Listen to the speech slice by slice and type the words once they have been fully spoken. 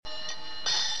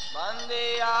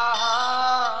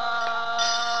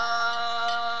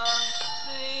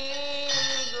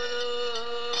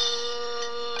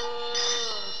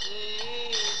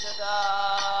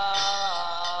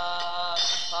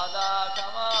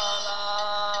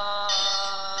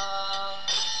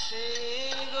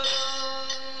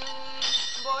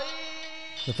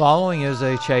The following is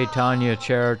a Chaitanya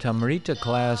Charitamrita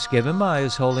class given by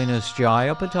His Holiness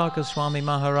Jayapataka Swami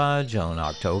Maharaj on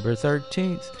October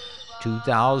 13th,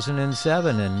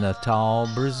 2007 in Natal,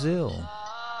 Brazil.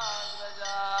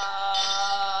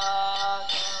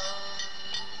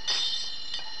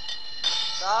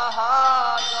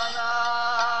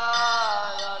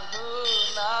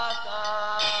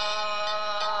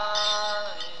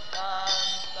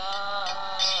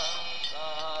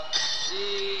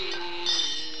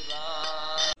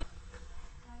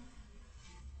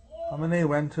 How many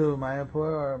went to Mayapur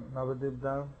or Navadvip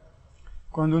Dham?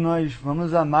 Quando nós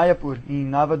vamos a Mayapur, em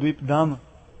Navadvip Dham,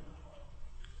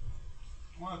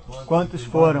 quantos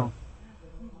foram?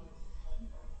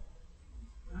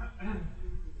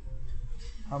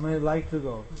 How many like to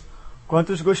go?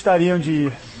 Quantos gostariam de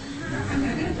ir?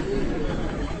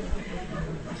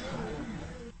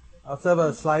 I also have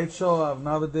a slideshow of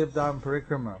Navadvip Dham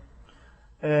Parikrama.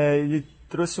 Ele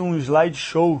trouxe um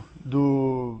slideshow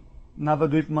do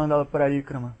Navadvip Mandala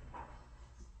Parikrama.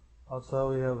 Also,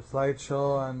 we have a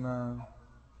slideshow on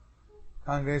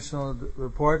congregational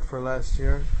report for last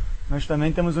year. Nós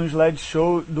também temos um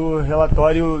slideshow do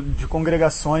relatório de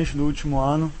congregações do último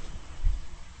ano.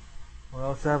 We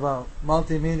also have a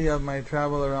multimedia of my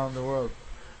travel around the world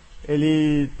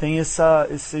Ele tem for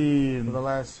the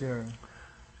last year.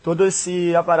 todo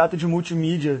esse aparato de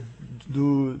multimídia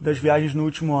das viagens no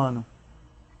último ano.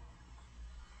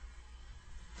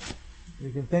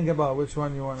 You can think about which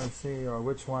one you want to see or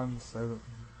which ones. I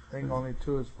think only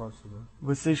 2 is possible.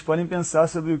 Vocês podem pensar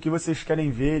sobre o que vocês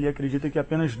querem ver. Ele acredita que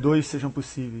apenas 2 sejam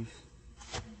possíveis.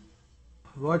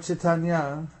 Lord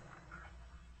Chaitanya,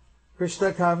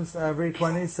 Krishna comes every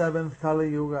 27th Kali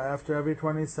Yuga, after every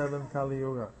 27th Kali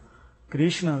Yuga.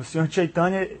 Krishna, o Sr.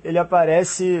 Chaitanya, ele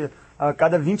aparece a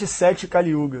cada 27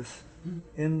 Kali Yugas.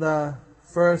 In the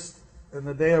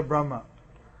day of Brahma.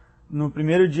 No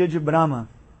primeiro dia de Brahma.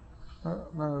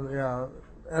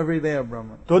 Every day of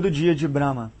Brahma. Todo dia de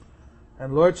Brahma.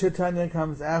 And Lord Chaitanya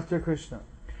comes after Krishna.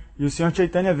 E o Sr.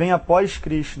 Chaitanya vem após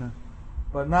Krishna.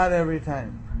 But not every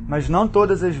time. Mas não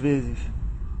todas as vezes.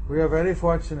 We are very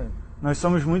fortunate. Nós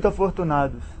somos muito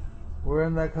afortunados. We're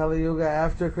in the Kali Yuga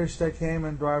after Krishna came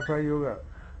in Dwapara Yuga.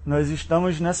 Nós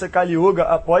estamos nessa Kali Yuga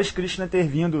após Krishna ter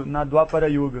vindo na Dwapara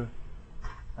Yuga.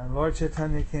 And Lord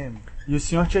Chaitanya came. E o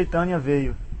Sr. Chaitanya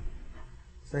veio.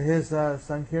 So his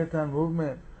Sankirtan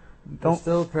movement Então, is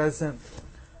still present.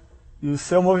 E o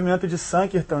seu movimento de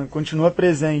Sankirtan continua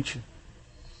presente.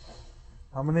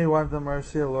 How many want the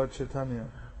mercy of Lord Chaitanya?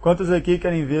 Quantos aqui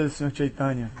querem ver o Sr.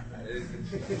 Chaitanya?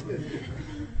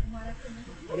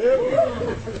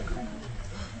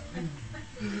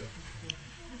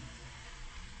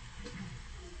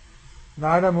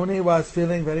 Narada Muni was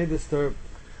feeling very disturbed.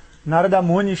 Narada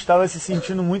Muni estava se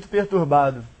sentindo muito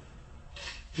perturbado.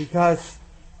 Because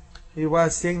he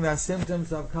was seeing the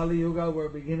symptoms of Kali Yuga were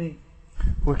beginning.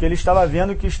 Porque ele estava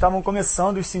vendo que estavam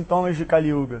começando os sintomas de Kali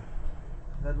Yuga.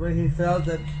 That way he felt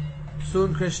that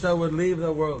soon Krishna would leave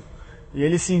the world. E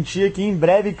ele sentia que em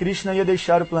breve Krishna ia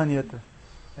deixar o planeta.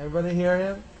 Everybody hear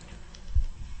him?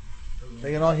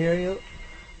 They can all hear you?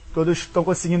 Todos estão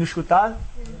conseguindo escutar?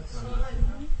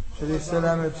 Should he sit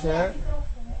on a chair?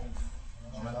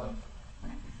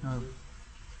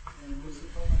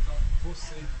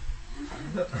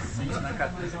 Sente na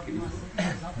cabeça que ele...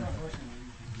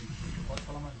 Pode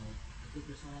falar mais alto.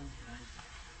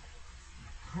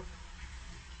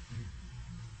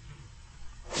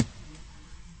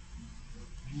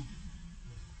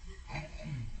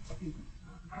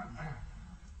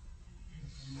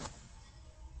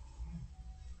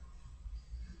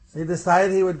 He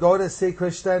decided he would go to see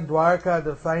Krishna in Dwarka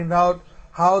to find out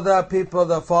how the people,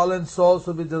 the fallen souls,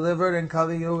 will be delivered in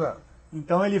Kali Yuga.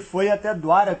 Então ele foi até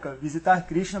Dwaraka visitar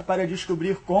Krishna para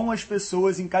descobrir como as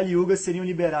pessoas em Kali Yuga seriam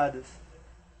liberadas.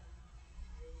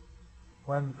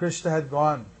 When Krishna had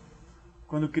gone.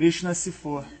 Quando Krishna se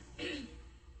for.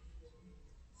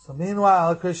 So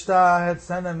meanwhile, Krishna had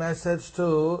sent a message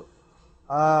to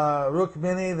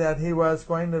Rukmini that he was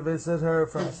going to visit her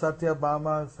from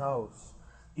Satyabhama's house.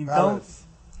 Então,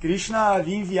 Krishna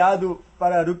havia enviado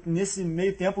para nesse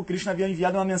meio tempo, Krishna havia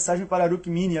enviado uma mensagem para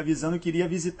Rukmini, avisando que iria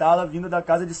visitá-la vindo da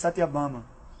casa de Satyabhama.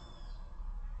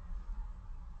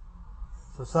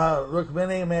 So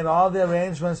Rukmini made all the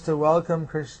arrangements to welcome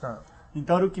Krishna.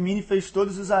 Então Rukmini fez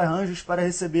todos os arranjos para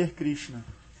receber Krishna.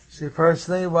 She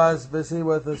personally was busy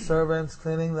with the servants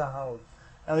cleaning the house.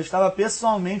 Ela estava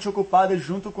pessoalmente ocupada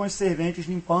junto com os serventes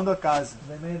limpando a casa.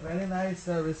 They made very nice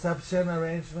reception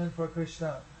arrangement for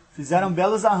Krishna. Fizeram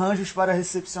belos arranjos para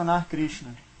recepcionar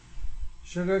Krishna.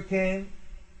 Sugarcane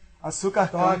Açúcar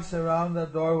stalks around the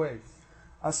doorways.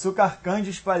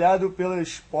 candy espalhado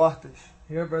pelas portas.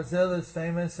 Here Brazil is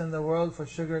famous in the world for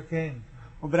sugarcane.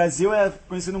 O Brasil é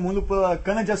conhecido no mundo pela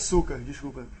cana-de-açúcar,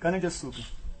 cana-de-açúcar.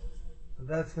 So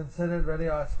that's considered very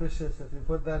auspicious if you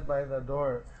put that by the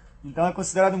door. Então é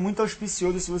considerado muito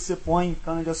auspicioso se você põe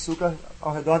cana-de-açúcar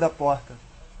ao redor da porta.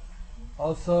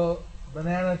 Also,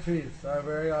 banana trees are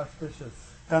very auspicious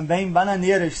Também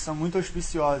bananeiras são muito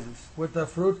auspiciosas, with the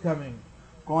fruit coming.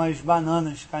 com as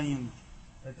bananas caindo.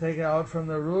 They take it out from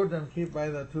the root and keep by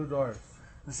the two doors.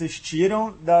 Vocês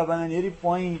tiram da bananeira e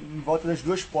põem em volta das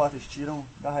duas portas, tiram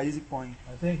da raiz e põem.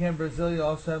 I think in Brazil you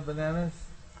also have bananas.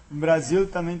 No Brasil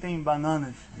também tem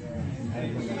bananas.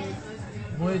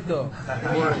 Muito.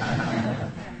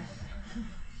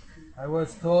 I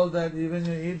was told that even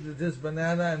you eat this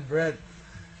banana and bread.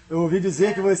 Eu ouvi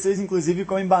dizer que vocês inclusive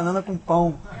comem banana com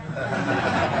pão.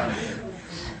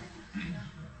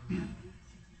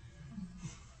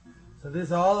 So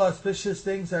these all auspicious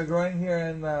things are growing here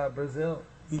in Brazil.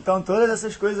 Então todas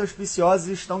essas coisas auspiciosas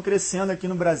estão crescendo aqui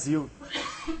no Brasil.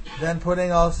 Then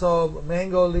putting also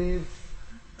mango leaves.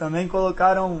 Também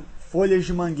colocaram folhas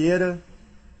de mangueira.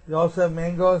 You also have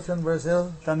mangoes in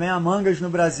Brazil. Também há mangas no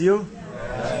Brasil.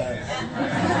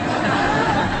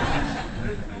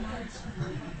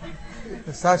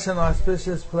 It's such an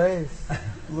auspicious place.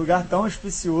 Um lugar tão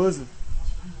auspicioso.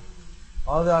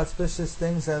 All the auspicious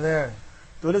things are there.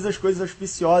 Todas as coisas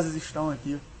auspiciosas estão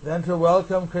aqui. Then to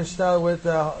welcome Krishna with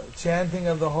the chanting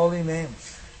of the holy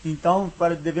names. Então,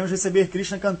 devemos receber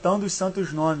Krishna cantando os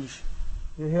santos nomes.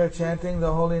 You hear chanting the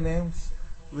holy names?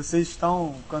 Vocês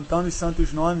estão cantando os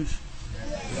santos nomes?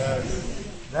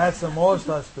 That's the most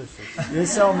auspicious.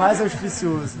 Esse é o mais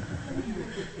auspicioso.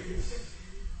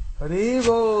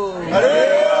 Haribo!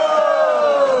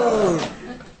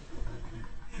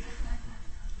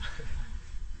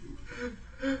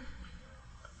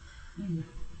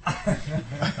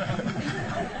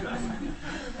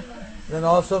 Then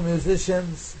also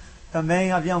musicians.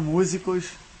 Também havia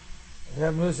músicos. We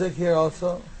have music here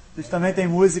also. Vocês também têm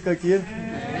música aqui.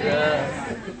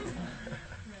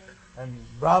 And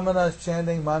brahmanas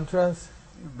chanting mantras.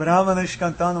 Brahmanas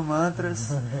cantando mantras.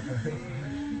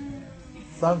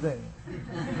 Something.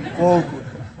 Pouco.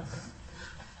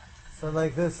 So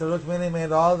like this, Rukmini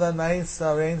made all the nice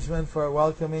arrangement for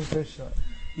welcoming Krishna.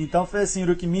 Então foi assim,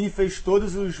 Rukmini fez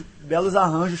todos os belos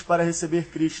arranjos para receber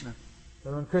Krishna. So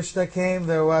when Krishna came,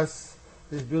 there was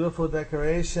these beautiful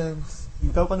decorations,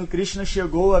 Então quando Krishna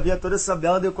chegou, havia toda essa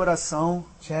bela decoração,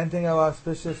 chanting of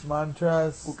auspicious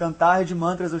mantras, o cantar de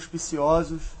mantras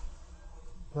auspiciosos,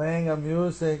 playing of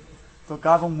music,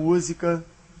 tocavam música,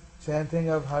 chanting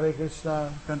of Hare Krishna,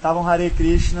 cantavam Hare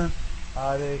Krishna,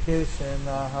 Hare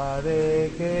Krishna,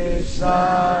 Hare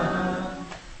Krishna,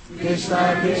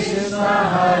 Krishna Krishna,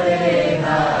 Hare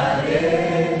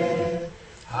Hare,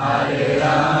 Hare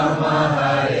Rama,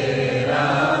 Hare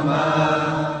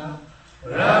Rama,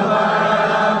 Rama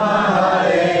Rama,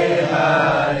 Hare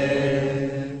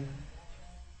Hare.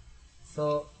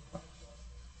 So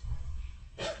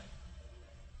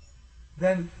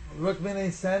then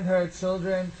Rukmini sent her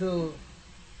children to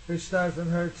Krishna's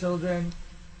and her children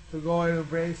to go and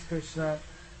embrace Krishna.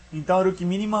 Então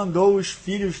Rukmini mandou os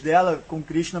filhos dela com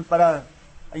Krishna para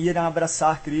irem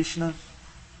abraçar Krishna.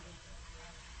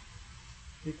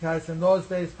 Because in those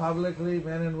days, publicly,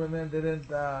 men and women didn't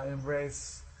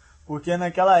embrace. Porque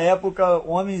naquela época,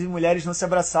 homens e mulheres não se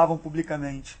abraçavam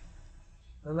publicamente.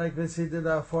 So like this, he did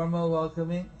a formal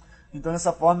welcoming. Então,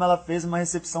 dessa forma, ela fez uma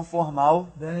recepção formal.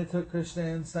 Then he took Krishna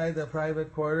inside the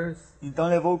private quarters, Então,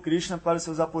 levou Krishna para os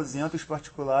seus aposentos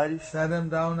particulares, sat him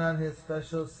down on his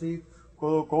special seat.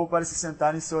 colocou para se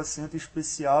sentar em seu assento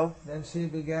especial. Then she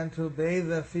began to bathe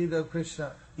the feet of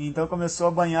Krishna. E então, começou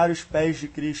a banhar os pés de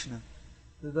Krishna.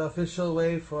 The official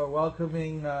way for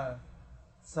welcoming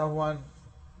someone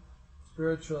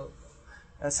spiritual.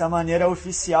 Essa é a maneira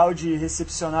oficial de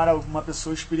recepcionar alguma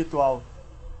pessoa espiritual.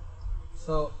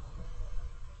 So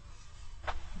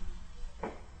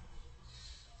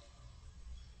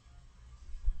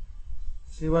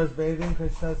she was bathing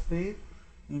Krishna's feet.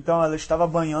 Então, ela estava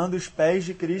banhando os pés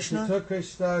de She Krishna. took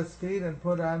Krishna's feet and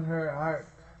put on her heart.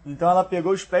 Então, ela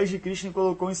pegou os pés de Krishna e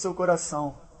colocou em seu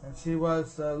coração. And she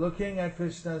was looking at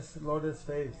Krishna's lotus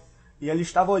face. E ela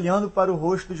estava olhando para o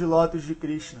rosto de lótus de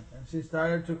Krishna. And she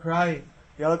started to cry.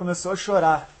 E ela começou a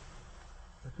chorar.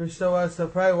 Krishna was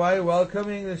surprised. Why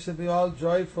welcoming? They should be all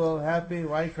joyful, happy.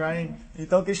 Why crying?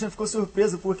 Então Krishna ficou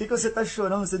surpreso. Por que você está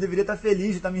chorando? Você deveria estar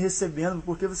feliz de estar me recebendo.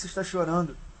 Por que você está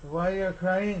chorando? Why you're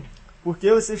crying? Por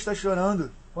que você está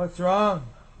chorando? What's wrong?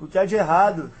 O que há de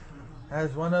errado?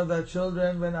 Has one of the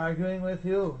children been arguing with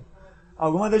you?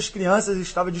 Alguma das crianças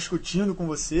estava discutindo com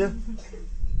você?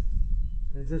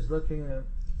 He's just looking at him.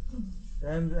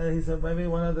 And he said maybe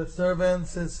one of the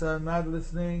servants is not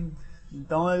listening.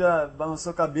 Então ele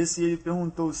balançou a cabeça e ele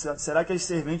perguntou, será que as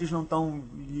serventes não estão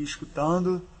lhe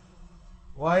escutando?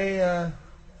 Why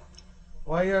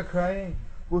you're crying?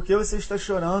 Por que você está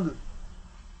chorando?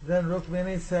 Then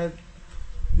Rukmini said,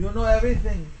 you know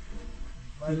everything,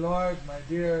 my lord, my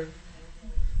dear.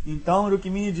 Então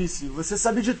Rukmini disse, você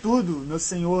sabe de tudo, meu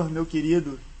senhor, meu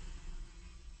querido.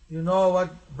 You know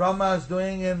what Brahma is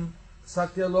doing in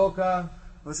Satyaloka.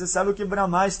 Você sabe o que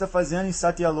Brahma está fazendo em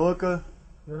Satyaloka.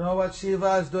 You know what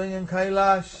Shiva is doing in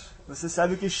Kailash. Você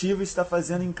sabe o que Shiva está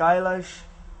fazendo em Kailash.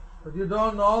 But you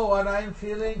don't know what I'm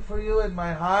feeling for you in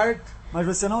my heart. Mas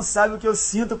você não sabe o que eu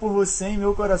sinto por você em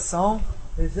meu coração.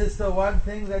 Is this the one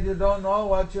thing that you don't know,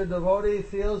 what your devotee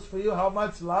feels for you, how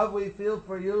much love we feel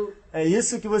for you? É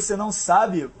isso que você não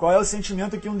sabe? Qual é o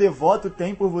sentimento que um devoto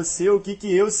tem por você? O que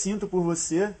eu sinto por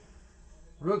você?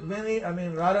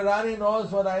 Radharani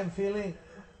knows what I'm feeling.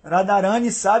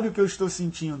 Radharani sabe o que eu estou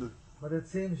sentindo. But it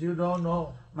seems you don't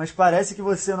know. Mas parece que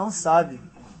você não sabe.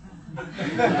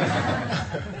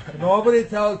 Nobody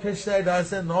tells Krishna he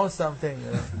doesn't know something.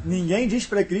 Ninguém diz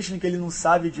para Krishna que ele não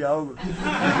sabe de algo.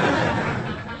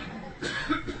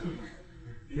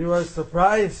 He was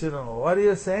surprised, What are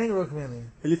you saying, Rukmini?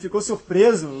 Ele ficou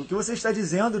surpreso. O que você está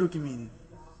dizendo, Rukmini?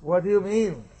 What do you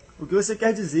mean? O que você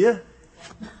quer dizer?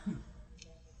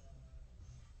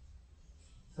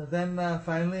 So then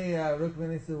finally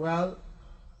Rukmini said, well,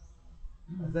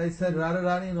 as I said,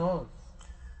 Radharani knows.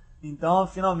 Então,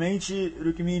 finalmente,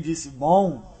 Rukmini disse,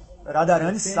 bom,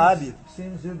 Radharani sabe.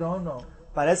 Seems you don't know.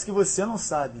 Parece que você não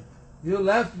sabe. You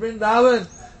left Vrindavan.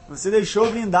 Você deixou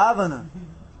Vrindavana.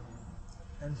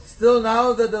 And still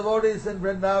now the devotees in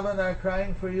Vrindavan are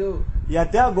crying for you. E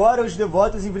até agora os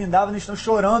devotos em Vrindavana estão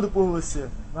chorando por você.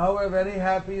 Now we're very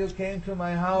happy you came to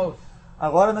my house.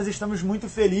 Agora nós estamos muito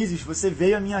felizes. Você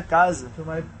veio à minha casa,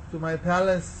 to my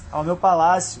palace. ao meu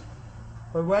palácio.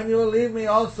 But when you leave me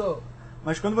also,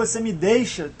 mas quando você me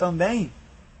deixa também,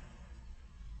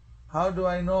 how do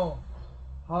I know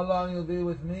how long you'll be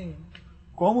with me?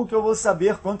 Como que eu vou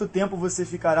saber quanto tempo você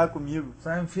ficará comigo? So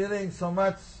I'm feeling so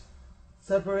much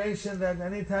separation that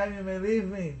anytime you may leave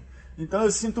me. Então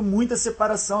eu sinto muita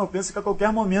separação. Eu penso que a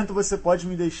qualquer momento você pode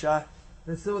me deixar.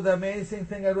 This is the amazing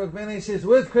thing at Rukmini. She's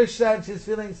with Krishna and she's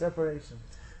feeling separation.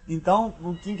 Então,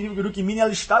 o que é incrível que Rukmini,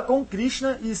 ela está com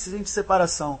Krishna e sente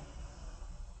separação.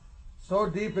 So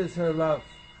deep is her love.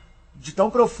 De tão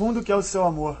profundo que é o seu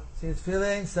amor. She's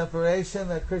feeling separation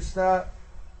that Krishna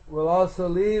will also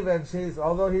leave, and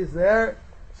although he's there,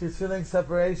 she's feeling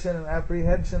separation and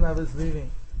apprehension of his leaving.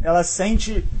 Ela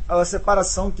sente a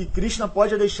separação que Krishna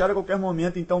pode a deixar a qualquer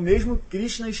momento. Então, mesmo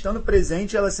Krishna estando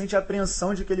presente, ela sente a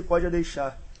apreensão de que ele pode a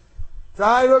deixar.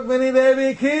 Jai Rukmini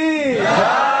Devi ki!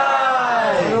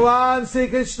 Jai! Bhagavan Sri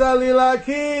Krishna Lila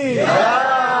ki!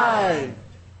 Jai!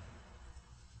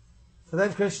 So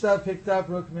then Krishna picked up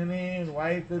Rukmini and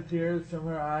wiped the tears from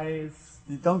her eyes.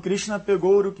 Então Krishna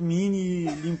pegou Rukmini e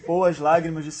limpou as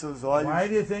lágrimas de seus olhos. Why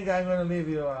do you think I'm going to leave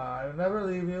you? I will never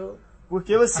leave you. Por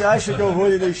que você acha que eu vou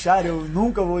lhe deixar? Eu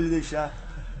nunca vou lhe deixar.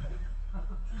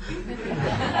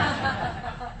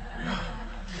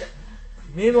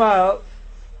 Meanwhile,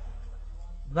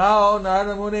 now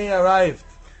Narada Muni arrived.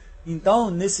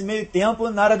 Então, nesse meio tempo,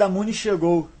 Narada Muni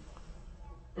chegou.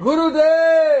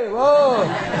 Gurudev! Oh!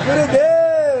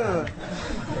 Gurudev!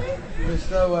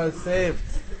 Krishna was saved.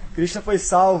 Krishna foi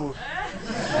salvo.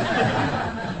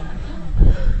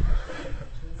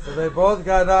 So they both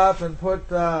got up and put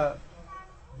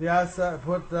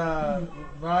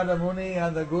Narada Muni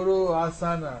on the Guru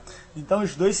Asana. Então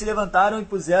os dois se levantaram e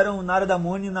puseram Narada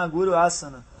Muni na Guru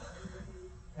Asana.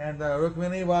 And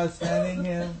Rukmini was fanning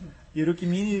him. E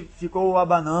Rukmini ficou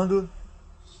abanando.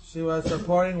 She was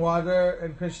pouring water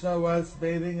and Krishna was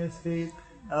bathing his feet.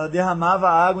 Ela derramava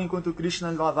água enquanto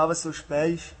Krishna lavava seus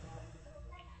pés.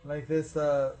 Like this,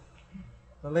 the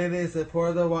ladies they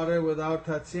pour the water without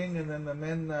touching, and then the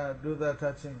men do the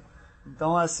touching.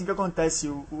 Então assim que acontece,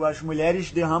 as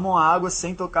mulheres derramam a água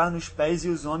sem tocar nos pés e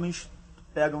os homens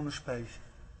pegam nos pés.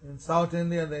 In South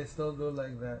India they still do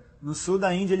like that. No sul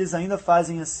da Índia eles ainda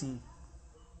fazem assim.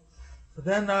 So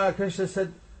then Krishna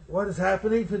said, "What is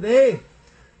happening today?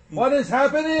 What is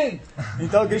happening?"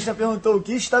 Então Krishna perguntou: o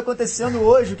que está acontecendo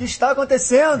hoje? O que está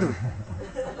acontecendo?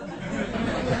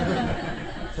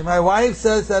 And my wife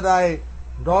says that I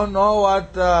don't know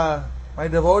what my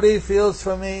devotee feels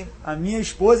for me. A minha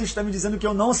esposa está me dizendo que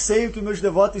eu não sei o que meus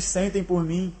devotos sentem por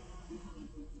mim.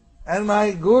 And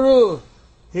my guru,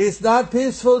 he's not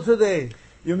peaceful today.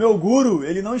 E o meu guru,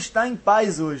 ele não está em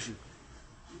paz hoje.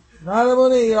 Narada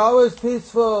Muni, you're always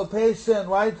peaceful, patient.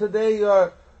 Why today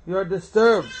you're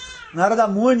disturbed? Narada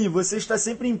Muni, você está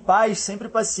sempre em paz, sempre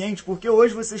paciente. Por que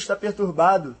hoje você está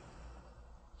perturbado?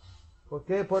 ¿Por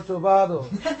qué perturbado?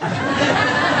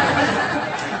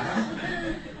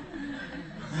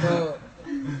 So,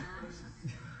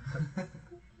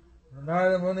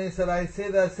 Narada Muni said, I see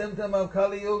the symptom of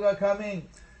Kali Yuga coming.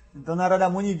 Então Narada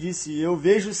Muni disse, eu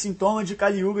vejo o sintoma de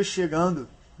Kali Yuga chegando.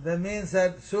 That means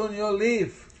that soon you'll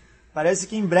leave. Parece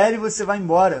que em breve você vai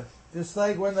embora. Just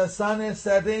like when the sun is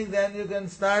setting, then you can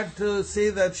start to see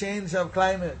the change of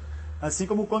climate. Assim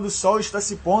como quando o sol está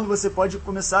se pondo, você pode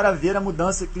começar a ver a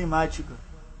mudança climática.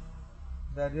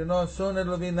 That soon it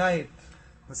will be night.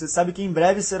 Você sabe que em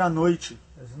breve será noite.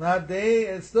 It's not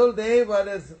day, it's still day, but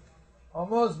it's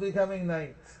almost becoming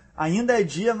night. Ainda é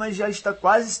dia, mas já está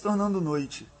quase se tornando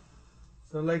noite.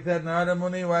 So like that Narada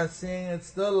Muni was saying, it's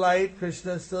still light,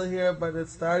 Krishna is still here, but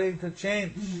it's starting to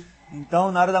change.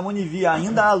 Então Narada Muni via,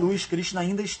 ainda há luz, Krishna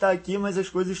ainda está aqui, mas as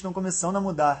coisas estão começando a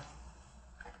mudar.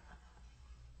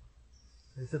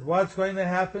 He said, what's going to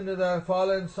happen to the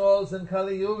fallen souls in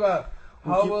Kali Yuga?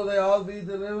 How will they all be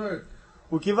delivered?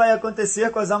 O que vai acontecer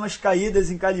com as almas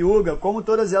caídas em Kali Yuga? Como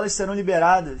todas elas serão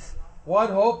liberadas?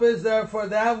 What hope is there for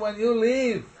them when you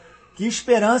leave? Que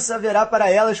esperança haverá para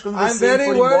elas quando I'm você very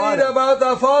for worried embora? about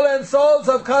the fallen souls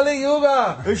of Kali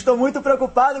Yuga. Eu estou muito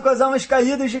preocupado com as almas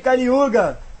caídas de Kali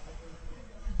Yuga.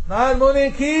 Narada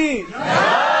Muni ki.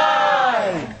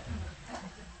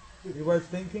 He was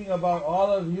thinking about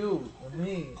all of you and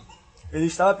me. Ele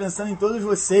estava pensando em todos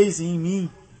vocês e em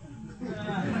mim.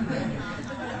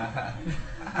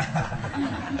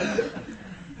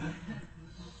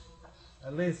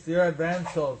 At least you're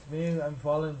advanced souls. Me, I'm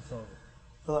fallen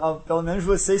souls. Pelo menos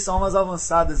vocês são almas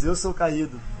avançadas, eu sou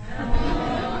caído.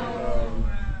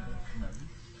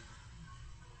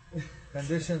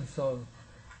 Conditioned soul.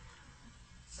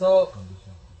 So,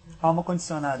 Alma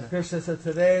condicionada. Krishna said,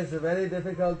 today is a very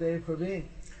difficult day for me.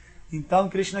 Então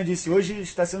Krishna disse, hoje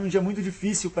está sendo um dia muito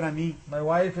difícil para mim. My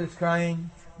wife is crying.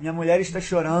 Minha mulher está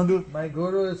chorando. My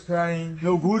guru is crying.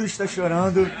 Meu guru está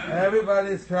chorando.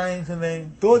 Everybody is crying to me.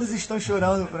 Todos estão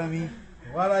chorando para mim.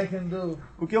 What I can do?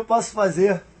 O que eu posso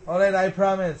fazer? All right, I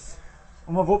promise.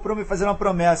 Vou fazer uma So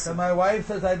promessa. my wife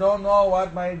says, I don't know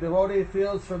what my devotee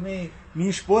feels for me. Minha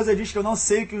esposa diz que eu não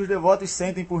sei o que os devotos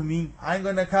sentem por mim. I'm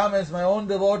going to come as my own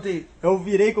devotee Eu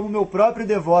virei como meu próprio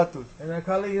devoto in the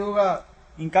Kali Yuga.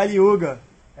 em Kali Yuga.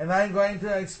 And I'm going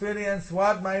to experience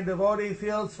what my devotee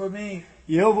feels for me.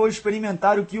 E eu vou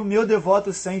experimentar o que o meu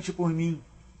devoto sente por mim.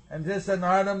 And just as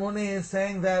Narada Muni is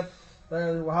saying that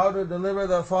how to deliver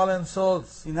the fallen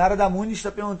souls. E Narada Muni está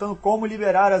perguntando como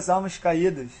liberar as almas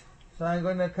caídas. So I'm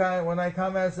going to come, when I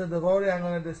come as a devotee, I'm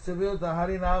going to distribute the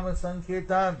Harinama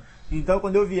Sankirtan. Então,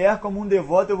 quando eu vier como um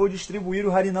devoto, eu vou distribuir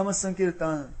o Harinama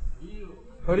Sankirtana.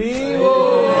 Hari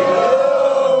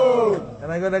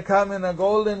And I'm going to come in a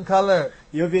golden color,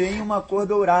 E eu virei em uma cor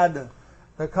dourada,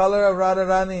 the color of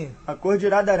Radharani, a cor de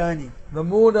Radharani, the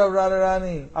mood of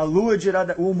Radharani, a lua de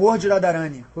o humor de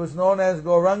Radharani, who's known as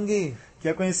Gaurangi. que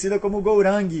é conhecida como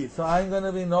Gourangi. So I'm going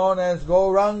to be known as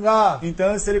Gauranga.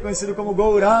 Então eu serei conhecido como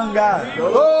Gouranga.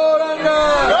 Gauranga!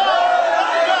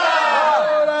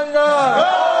 Gauranga!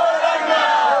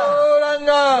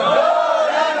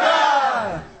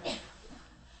 Gauranga!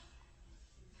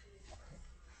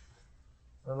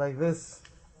 So like this,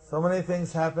 so many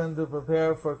things happen to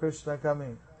prepare for Krishna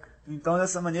coming. Então,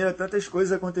 dessa maneira, tantas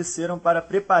coisas aconteceram para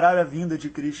preparar a vinda de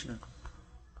Krishna.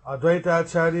 Advaita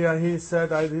Acharya, he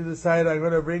decided, I'm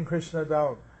going to bring Krishna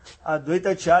down.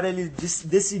 Advaita Acharya, ele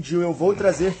decidiu, eu vou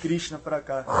trazer Krishna para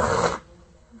cá.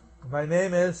 My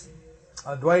name is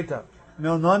Advaita.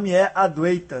 Meu nome é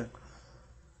Advaita.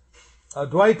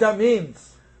 Advaita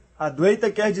means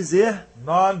Advaita quer dizer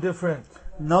non-different.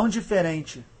 não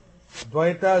diferente.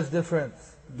 Dvaita is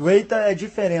difference. Dvaita é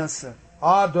diferença.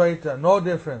 Advaita, no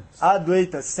difference.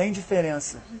 Advaita, sem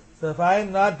diferença. So if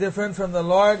I'm not different from the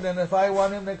Lord, then if I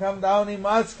want Him to come down, He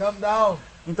must come down.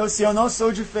 Então, se eu não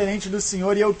sou diferente do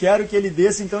Senhor e eu quero que Ele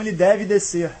desça, então Ele deve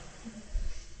descer.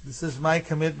 This is my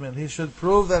commitment. He should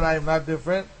prove that I'm not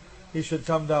different. He should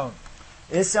come down.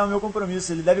 Esse é o meu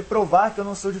compromisso. Ele deve provar que eu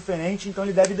não sou diferente, então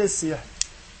Ele deve descer.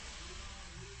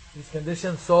 These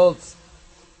conditioned souls,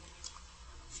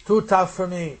 it's too tough for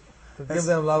me to give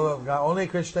them love of God. Only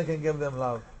Krishna can give them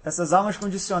love. Essas almas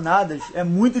condicionadas, é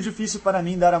muito difícil para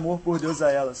mim dar amor por Deus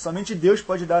a elas. Somente Deus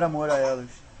pode dar amor a elas.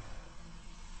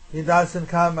 He doesn't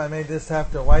come, I may just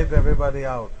have to wipe everybody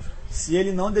out. Se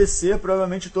ele não descer,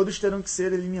 provavelmente todos terão que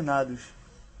ser eliminados.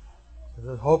 This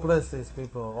is hopeless, these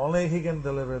people. Only He can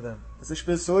deliver them. Essas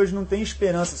pessoas não têm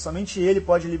esperança, somente Ele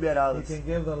pode He liberá-las. can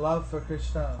give the love for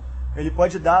Krishna. Ele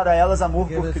pode dar a elas amor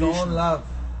Give por His own Krishna, love.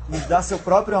 nos dar seu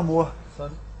próprio amor.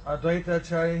 So Advaita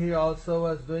Acharya, he also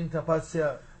was doing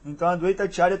tapasya, Então a Advaita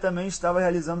Acharya também estava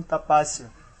realizando tapasya,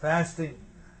 fasting,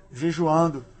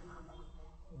 jejuando,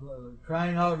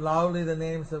 crying out loudly the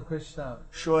names of Krishna.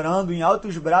 chorando em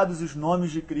altos brados os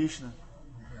nomes de Krishna.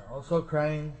 Also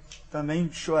crying Também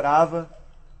chorava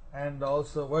and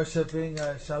also worshipping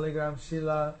Shaligram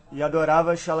Shila e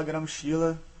adorava Shalagram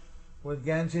Shila with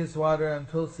Ganges water and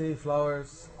Tulsi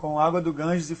flowers. com água do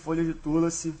Ganges e folhas de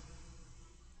Tulasi.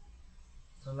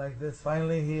 So like this,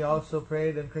 finally he also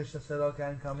prayed and Krishna said, okay,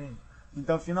 I'm coming.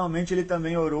 Então finalmente ele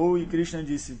também orou e Krishna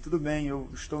disse, tudo bem, eu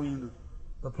estou indo.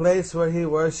 The place where he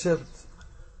worshipped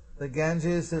the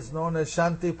Ganges is known as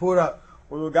Shantipura.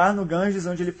 O lugar no Ganges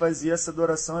onde ele fazia essa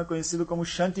adoração é conhecido como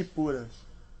Shantipura.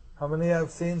 How many have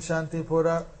seen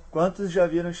Shantipura? Quantos já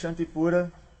viram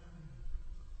Shantipura?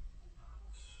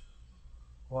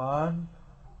 1,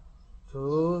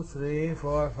 2, 3,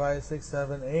 4, 5, 6,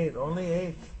 7, 8. Only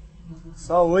 8.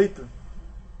 Só 8.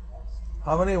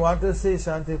 How many want to see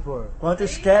Shantipur?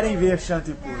 Quantos querem ver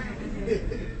Shantipura?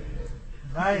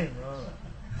 9.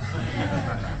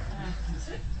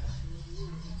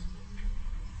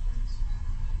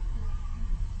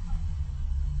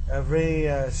 Every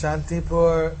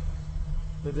Shantipur,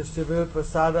 we distribute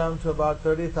prasadam to about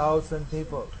 30,000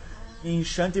 people. Em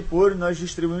Shantipur nós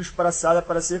distribuímos prasadam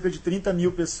para cerca de 30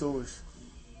 mil pessoas.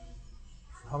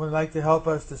 How many like to help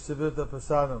us distribute the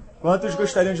prasadam? Quantos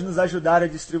gostariam de nos ajudar a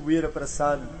distribuir a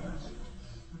prasadam?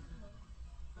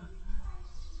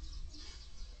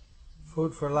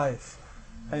 Food for life.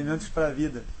 Alimentos para a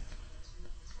vida.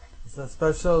 It's a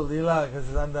special lila because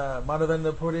it's on the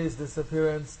Madhavendra Puri's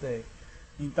disappearance day.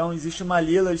 Então existe uma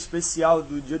lila especial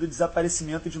do dia do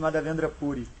desaparecimento de Madhavendra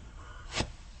Puri.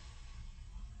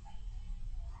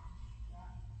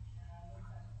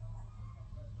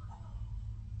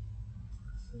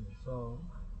 So,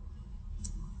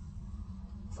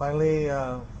 finally,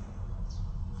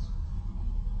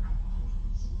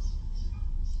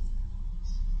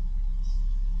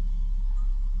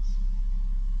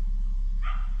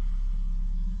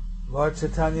 Lord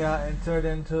Chaitanya entered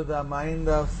into the mind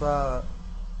of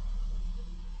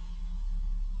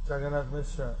Jagannath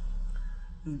Mishra.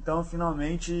 Então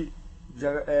finalmente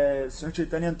o Sr.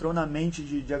 Chaitanya entrou na mente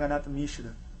de Jagannath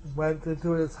Mishra. Went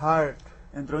into his heart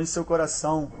Entrou em seu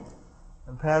coração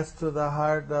and passed to the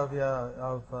heart of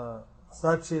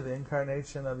Sachi, the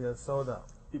incarnation of Yasoda.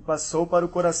 e passou para o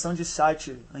coração de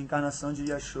Sati, a encarnação de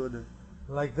Yashoda.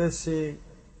 Like this, she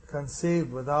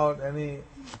conceived without any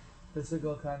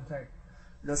physical contact.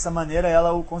 Dessa maneira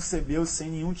ela o concebeu sem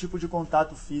nenhum tipo de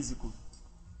contato físico.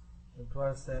 It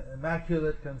was an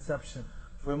immaculate conception.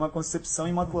 Foi uma concepção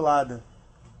imaculada.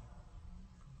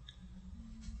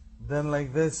 Then,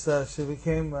 like this, she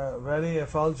became very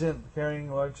effulgent, carrying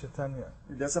Lord Chaitanya.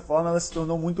 E dessa forma ela se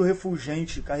tornou muito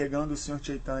refulgente, carregando o Sr.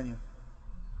 Chaitanya.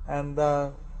 And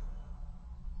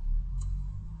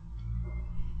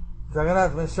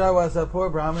Jagannath Mishra was a poor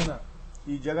Brahmana.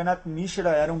 E Jagannath Mishra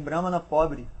era um brahmana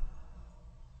pobre.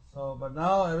 So, but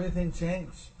now everything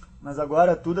changed. Mas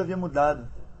agora tudo havia mudado.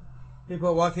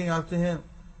 People walking up to him.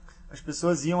 As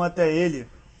pessoas iam até ele.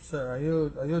 Sir, are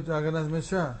you Jagannath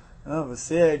Mishra? Ah,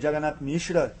 você é Jagannath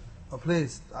Mishra? Oh,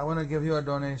 please, I want to give you a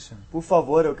donation. Por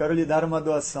favor, eu quero lhe dar uma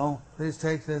doação. Please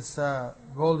take this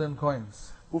golden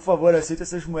coins. Por favor, aceite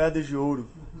essas moedas de ouro.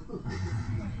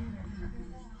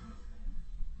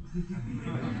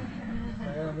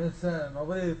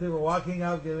 Nobody, people walking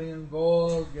up, giving him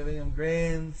gold, giving him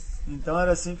grains. Então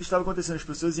era assim que estava acontecendo. As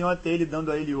pessoas iam até ele,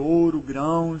 dando a ele ouro,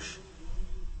 grãos.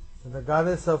 The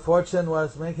goddess of fortune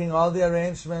was making all the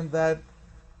arrangement that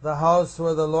the house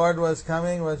where the Lord was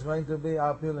coming was going to be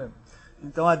opulent.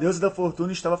 Então a deusa da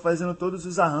fortuna estava fazendo todos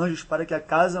os arranjos para que a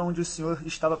casa onde o Senhor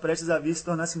estava prestes a vir se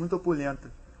tornasse muito opulenta.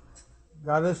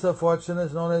 Goddess of fortune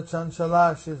is known as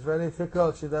Chanchala. She's very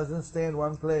fickle. She doesn't stay in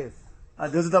one place. A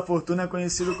deusa da fortuna é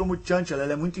conhecida como Chanchala.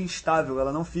 Ela é muito instável,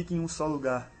 ela não fica em um só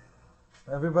lugar.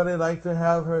 Everybody like to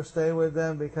have her stay with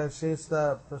them because she's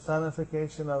the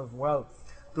personification of wealth.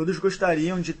 Todos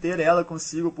gostariam de ter ela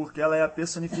consigo porque ela é a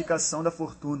personificação da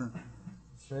fortuna.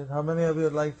 How many of you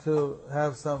would like to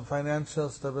have some financial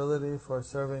stability for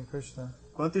serving Krishna?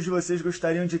 Quantos de vocês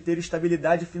gostariam de ter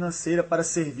estabilidade financeira para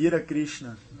servir a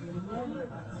Krishna?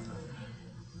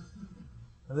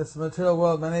 In this material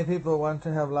world, many people want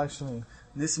to have Lakshmi.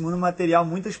 Nesse mundo material,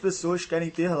 muitas pessoas querem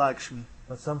ter Lakshmi.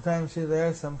 But sometimes she's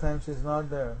there, sometimes she's not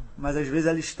there. Mas às vezes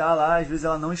ela está lá, às vezes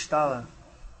ela não está lá.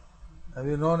 Have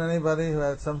you known anybody who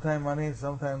had sometimes money,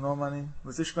 sometimes no money?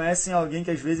 Vocês conhecem alguém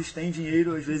que às vezes tem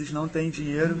dinheiro, às vezes não tem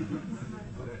dinheiro?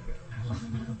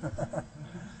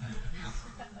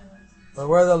 But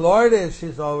where the Lord is,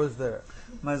 she's always there.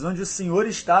 Mas onde o Senhor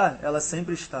está, ela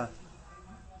sempre está.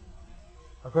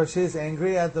 Of course, she's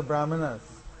angry at the Brahmanas.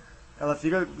 Ela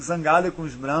fica zangada com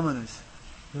os brahmanas.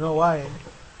 You know why?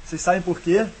 Vocês sabem por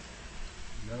quê?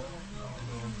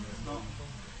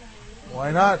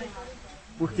 Why not?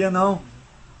 Por que não?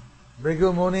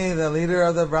 Bhrigu Muni, the leader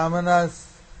of the Brahmanas,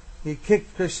 he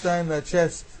kicked Krishna in the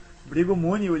chest Bhrigu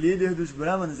Muni, o líder dos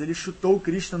brahmanas, ele chutou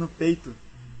Krishna no peito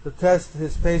to test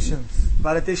his patience.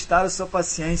 para testar a sua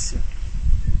paciência.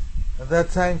 At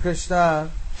that time,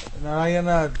 Krishna,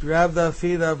 Narayana, grabbed the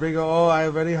feet of Bhrigu. Oh, I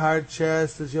have very hard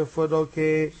chest. Is your foot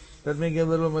okay? Let me give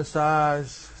a little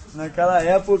massage. Naquela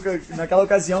época, naquela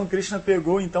ocasião, Krishna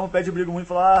pegou então o pé de Bhrigu Muni e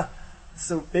falou: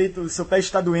 seu pé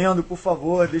está doendo, por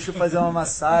favor, deixa eu fazer uma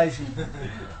massagem.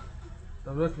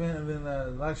 So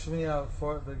Lakshmi,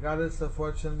 the goddess of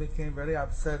fortune, became very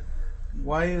upset.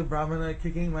 Why are you Brahmana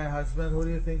kicking my husband? Who do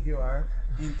you think you are?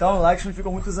 Então Lakshmi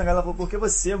ficou muito zangada. Ela falou: por que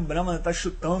você, Brahmana, está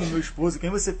chutando meu esposo? Quem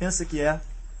você pensa que é?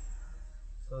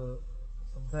 So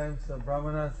sometimes the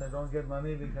Brahmanas, they don't get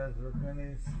money because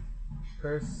Rukmini's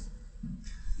curse.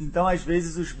 Então às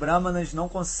vezes os brahmanas não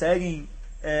conseguem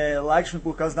Lakshmi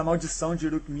por causa da maldição de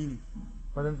Rukmini.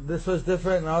 But this was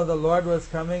different. Now the Lord was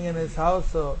coming in his house,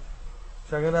 so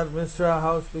Jagannath Mishra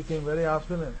house became very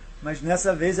opulent. Mas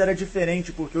nessa vez era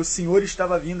diferente, porque o Senhor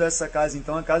estava vindo a essa casa,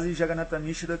 então a casa de Jagannatha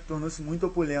Mishra tornou-se muito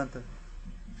opulenta.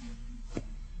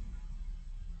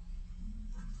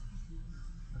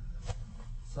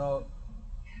 So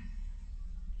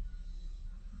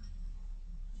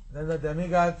then the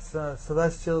demigods,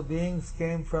 celestial beings,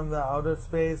 came from the outer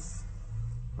space,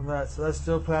 from the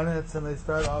celestial planets, and they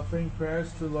started offering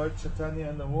prayers to Lord Chaitanya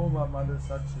in the womb of Mother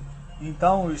Sachi.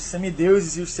 Então os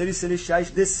semideuses e os seres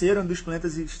celestiais desceram dos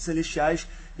planetas celestiais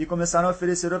e começaram a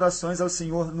oferecer orações ao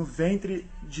Senhor no ventre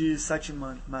de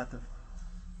Satimata.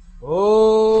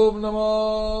 Om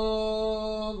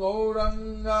Namo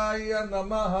Gaurangaya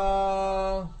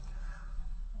Namaha.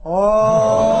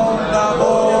 Om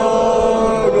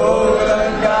Namo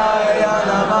Gaurangaya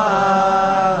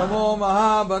Namaha. Namo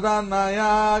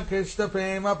Mahabhadanaya Krishna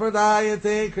Prema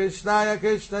Pradayate Krishnaya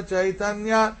Krishna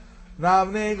Chaitanya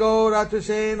Namne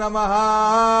Gauratushe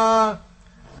Namaha.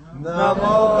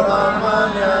 Namo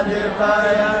Brahmanya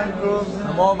Devaya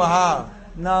Namo Maha.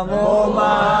 Namo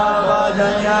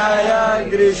Mahavadanyaya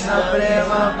Krishna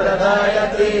Prema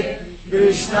Pradayate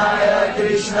Krishnaya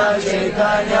Krishna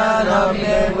Chaitanya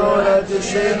Namne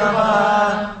Gauratushe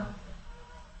Namaha.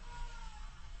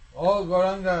 O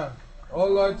Gauranga, O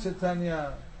Lord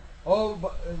Chaitanya, O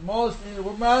most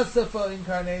merciful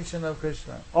incarnation of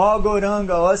Krishna. Ó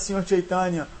Gauranga, ó Senhor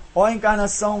Chaitanya, ó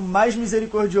encarnação mais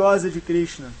misericordiosa de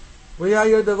Krishna. We are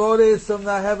your devotees from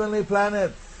the heavenly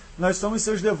planets. Nós somos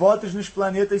seus devotos nos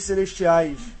planetas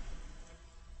celestiais.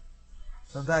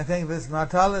 So I think this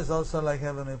Natal is also like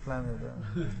heavenly planet.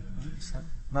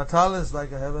 Natal is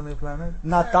like a heavenly planet.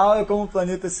 Natal é como um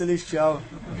planeta celestial.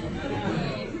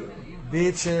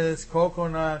 Beaches,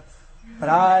 coconut.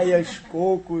 Praias,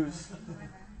 cocos.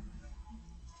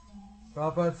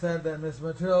 Prabhupada said that in this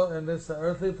material, in this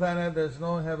earthly planet, there's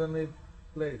no heavenly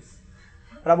place.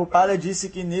 Prabhupada disse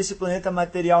que nesse planeta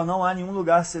material não há nenhum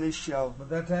lugar celestial. But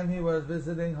that time he was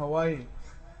visiting Hawaii.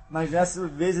 Mas dessa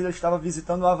vez ele estava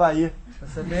visitando o Havaí.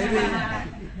 So maybe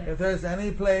if there's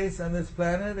any place on this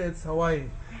planet, it's Hawaii.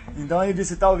 Então ele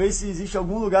disse, talvez se existe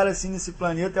algum lugar assim nesse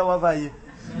planeta é o Havaí.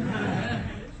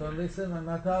 So listen,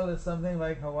 Natal is something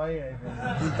like Hawaii, I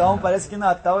think. Então parece que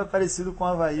Natal é parecido com o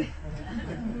Havaí.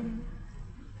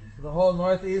 The whole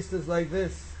Northeast is like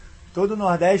this. Todo o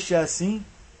Nordeste é assim.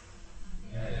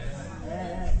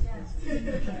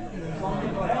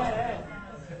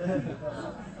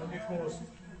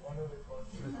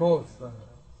 The coast,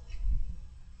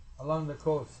 along the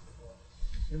coast.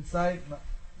 Inside,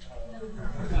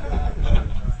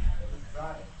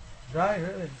 dry,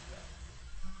 really.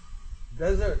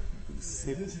 Desert.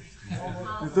 Seco.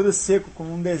 É tudo seco,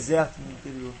 como um deserto no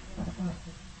interior.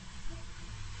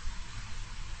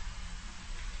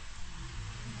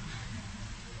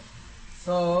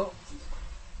 So,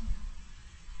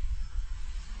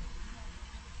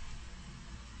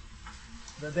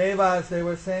 the Devas, they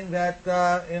were saying that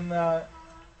in the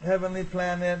heavenly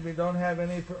planet we don't have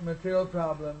any material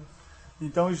problems.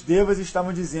 Então os devas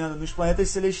estavam dizendo, nos planetas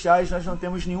celestiais nós não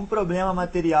temos nenhum problema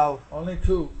material. Only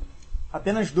two.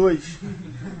 Apenas dois.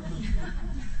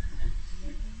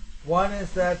 One is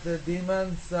that the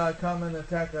demons come and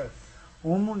attack us.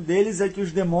 Um deles é que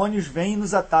os demônios vêm e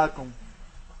nos atacam.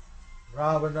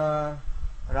 Ravana,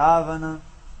 Ravana,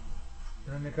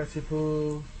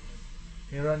 Hiranyakashipu,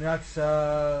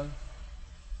 Hiranyaksha.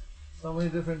 So many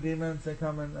different demons, they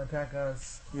come and attack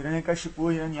us.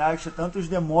 Hiranyakashipu, Hiranyaksha, tantos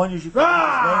demônios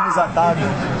diferentes vêm e nos atacam.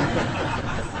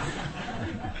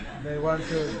 They want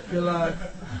to kill us,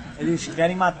 Eles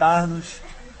querem matar-nos,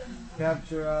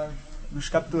 capture us. nos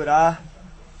capturar.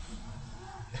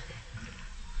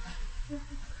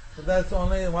 But that's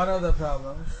only one of the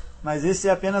problems. Mas esse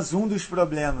é apenas um dos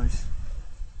problemas.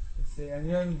 You see, and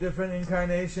you're in different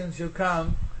incarnations you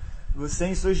come, Você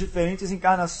em suas diferentes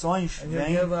encarnações and you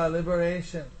vem give a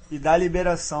liberation, e dá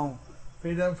liberação.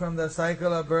 freedom from the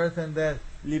cycle of birth and death.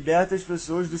 Liberta as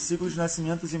pessoas do ciclo de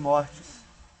nascimentos e mortes.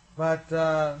 But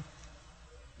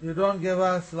you don't give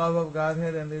us love of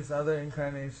Godhead in these other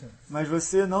incarnations. Mas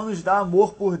você não nos dá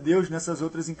amor por Deus nessas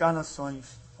outras encarnações.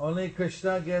 Only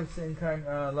Krishna gives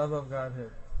love of Godhead.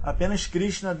 Apenas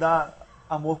Krishna dá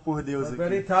amor por Deus But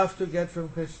very aqui. tough to get from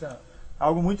Krishna.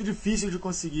 Algo muito difícil de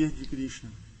conseguir de Krishna.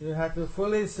 You have to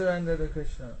fully surrender to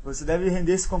Krishna. Você deve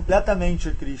render-se completamente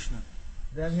a Krishna.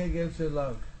 Then He gives you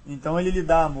love. Então ele lhe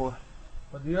dá amor.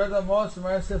 But you are the most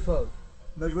merciful.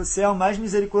 Mas você é o mais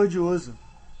misericordioso.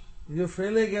 You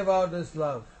freely give out this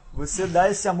love. Você dá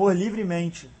esse amor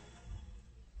livremente.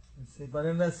 You see, but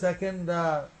in the second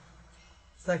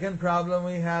problem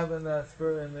we have in the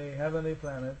heavenly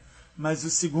planet Mas o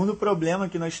segundo problema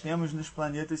que nós temos nos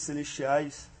planetas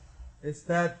celestiais is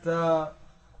that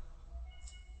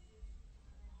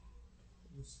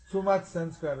there's too much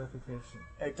sense gratification.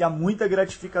 é que há muita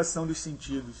gratificação dos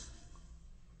sentidos.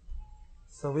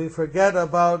 So we forget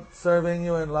about serving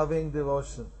you in loving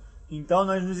devotion. Então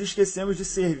nós nos esquecemos de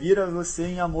servir a você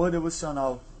em amor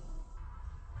devocional.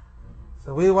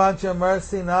 So we want your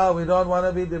mercy now. We don't want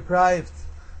to be deprived.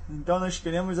 Então nós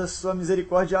queremos a sua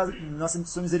misericórdia,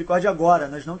 sua misericórdia agora.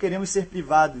 Nós não queremos ser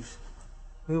privados.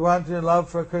 We want your love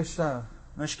for Krishna.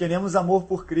 Nós queremos amor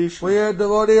por Cristo. We are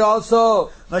devotee also.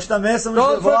 Nós também somos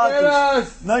Don't forget devotos.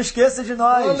 us. Não esqueça de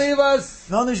nós. Don't leave us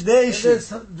Não nos in deixe. this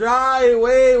dry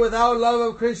way without love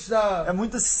of Krishna. É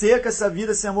muito seca essa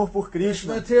vida sem amor por This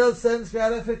Krishna. material sense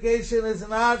gratification is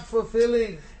not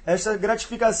fulfilling. Esta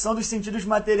gratificação dos sentidos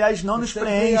materiais não nos It's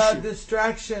simply a preenche.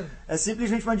 distraction. É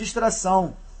simplesmente uma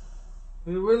distração.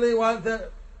 We really want the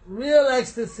real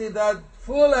ecstasy, that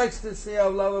full ecstasy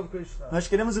of love of Krishna. Nós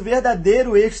queremos o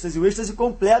verdadeiro êxtase, o êxtase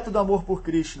completo do amor por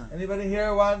Krishna. Anybody here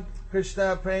want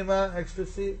Krishna prema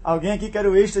ecstasy? Alguém aqui quer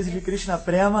o êxtase de Krishna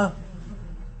Prema?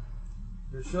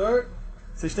 You sure?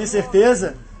 Vocês têm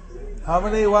certeza? How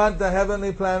many want the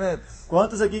heavenly planets?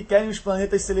 Quantos aqui querem os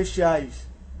planetas celestiais?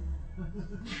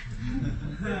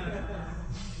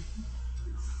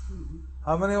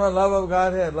 How many want love of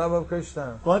Godhead, love of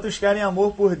Krishna? Quantos querem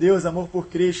amor por Deus, amor por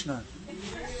Krishna?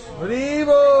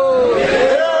 Haribo!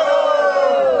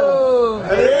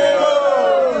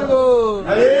 Haribo!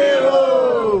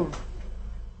 Haribo!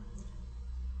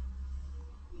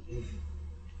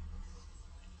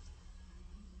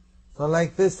 So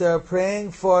like this, they are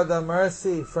praying for the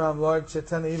mercy from Lord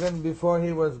Chaitanya even before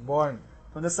he was born.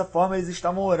 Então, dessa forma, eles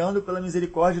estavam orando pela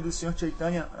misericórdia do Senhor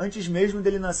Chaitanya antes mesmo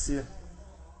dele nascer.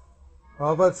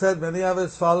 Prabhupada said many of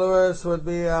his followers would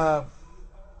be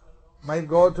might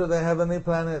go to the heavenly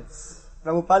planets.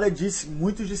 Prabhupada disse que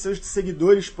muitos de seus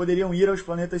seguidores poderiam ir aos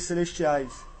planetas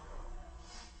celestiais.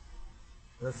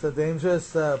 That's a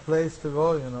dangerous place to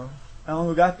go, you know. É um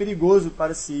lugar perigoso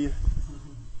para se ir.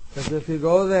 Because if you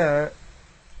go there,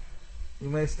 you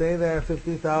may stay there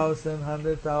 50,000,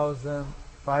 100,000,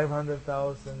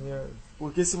 500,000 years.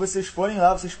 Porque se vocês forem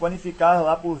lá, vocês podem ficar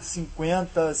lá por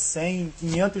 50, 100,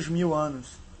 500 mil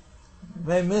anos. You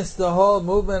may miss the whole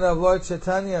movement of Lord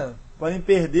Chaitanya. Podem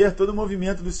perder todo o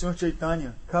movimento do Senhor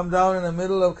Chaitanya. Come down in the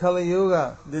middle of Kali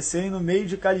Yuga, Descerem no meio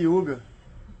de Kali Yuga,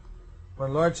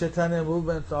 when Lord Chaitanya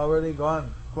movement's already gone.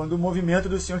 quando o movimento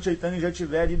do Senhor Chaitanya já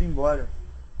tiver ido embora.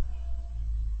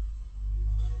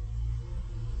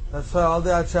 That's why all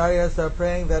the acharyas are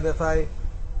praying that if I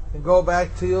can go back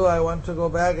to you, I want to go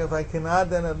back. If I cannot,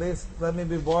 then at least let me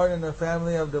be born in a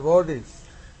family of devotees.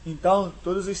 Então,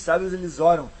 todos os sábios eles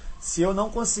oram. Se eu não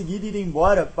conseguir ir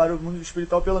embora para o mundo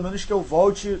espiritual, pelo menos que eu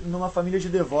volte numa família de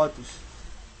devotos.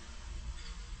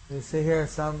 You see here,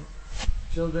 some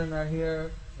children are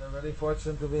here. They're very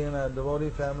fortunate to be in a devotee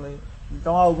family.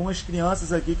 Então, há algumas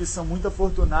crianças aqui que são muito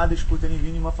afortunadas por terem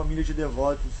vindo em uma família de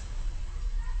devotos.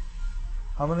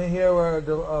 How many here were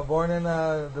born in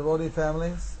devotee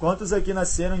families? Quantos aqui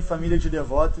nasceram em família de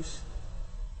devotos?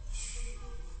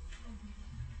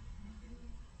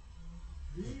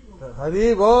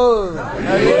 Hari Bol!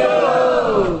 Hari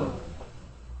Bol!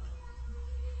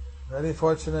 Very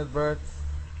fortunate birth.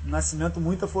 Nascimento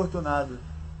muito afortunado.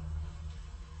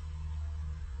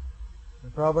 The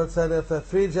Prabhupada said if the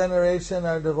 3 generations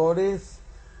are devotees,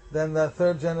 then the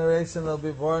 3rd generation will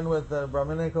be born with the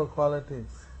Brahminical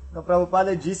qualities. Então,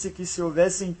 Prabhupada disse que se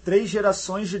houvessem 3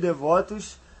 gerações de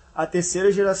devotos, a 3ª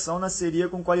geração nasceria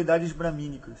com qualidades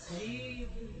brahmínicas.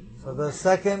 So the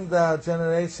 2nd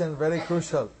generation very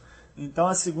crucial. Então,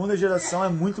 a 2ª geração é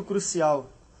muito crucial.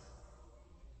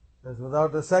 Because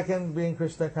without the 2nd being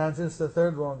Krishna conscious, the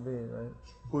 3rd won't be, right?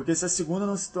 Porque se a 2ª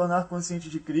não se tornar consciente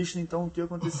de Krishna, então o que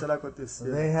acontecerá com a 3ª?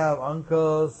 They have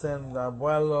uncles and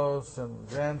abuelos and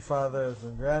grandfathers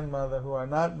and grandmother who are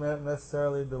not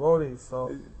necessarily devotees.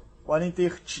 So Podem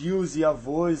ter tios e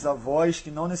avós, avós que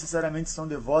não necessariamente são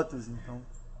devotos, então.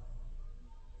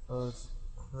 it's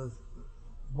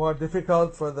more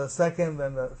difficult for the 2nd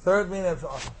than the 3rd. Meaning, if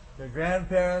your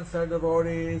grandparents are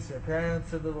devotees, your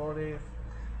parents are devotees,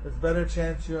 there's better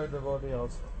chance you're a devotee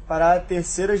also. Para a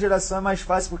 3ª geração é mais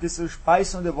fácil porque seus pais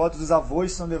são devotos, os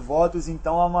avós são devotos,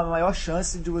 então há uma maior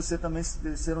chance de você também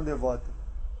ser um devoto.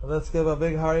 So let's give a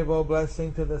big Haribol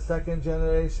blessing to the 2nd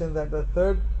generation, that the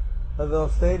 3rd they'll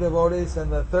stay devotees, and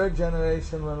the 3rd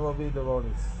generation will be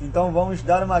devotees. Então vamos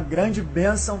dar uma grande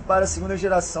bênção para a 2ª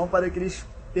geração, para que eles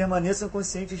permaneçam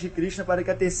conscientes de Krishna, para que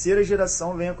a 3ª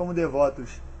geração venha como devotos.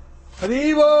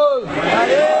 Haribol!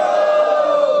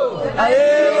 Haribol!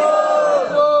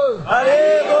 Haribol!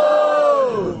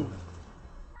 Haribol!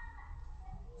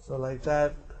 So like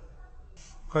that,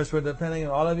 of course we're depending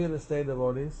on all of you to stay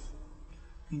devotees.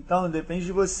 Então depende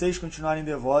de vocês continuarem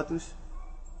devotos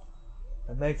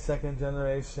And make 2nd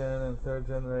generation and 3rd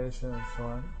generation and so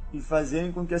on. e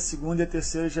fazerem com que a 2ª e a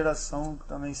 3ª geração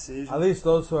também At sejam. least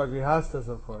those who are grihastas,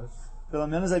 of course. Pelo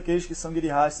menos aqueles que são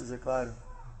girihastas, é claro.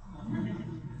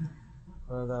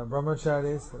 For the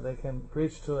brahmacharis, they can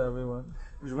preach to everyone.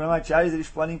 Os brahmacharis, eles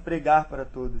podem pregar para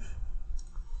todos.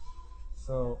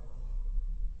 So,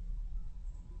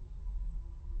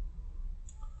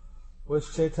 which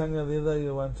Chaitanya Lila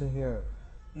you want to hear?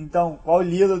 Então, qual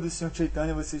lila do Sr.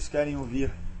 Chaitanya vocês querem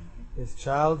ouvir? His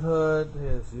childhood,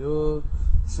 his youth,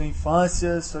 Sua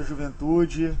infância, sua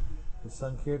juventude, his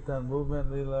Sankirtan movement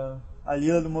Lila, a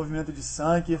lila do movimento de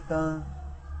Sankirtan,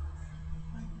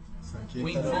 O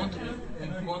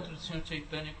encontro do Sr.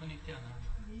 Chaitanya com Nityananda.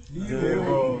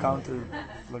 the encounter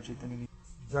Lord Chaitanya.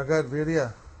 Jagat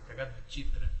Virya, Jagat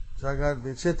Chitra. Jagat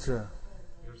Vichitra,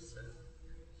 Yourself.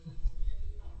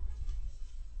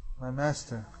 my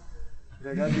master.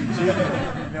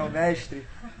 Jagadvitita, meu mestre.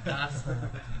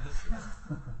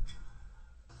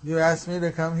 You asked me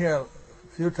to come here a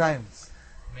few times.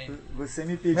 Você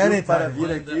me pediu Many para times.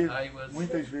 vir aqui I was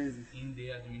muitas vezes. in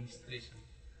the administration.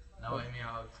 Now I'm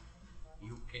out.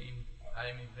 You came.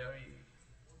 I'm very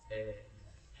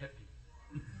happy.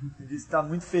 Ele disse que está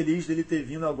muito feliz dele ter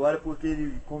vindo agora porque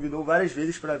ele convidou várias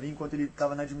vezes para vir enquanto ele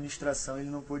estava na administração e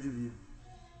ele não pôde vir.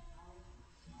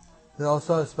 There's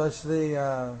also especially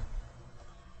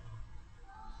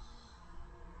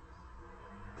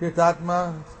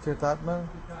Tirthatma,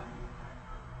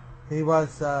 he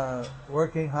was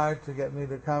working hard to get me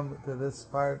to come to this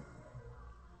part.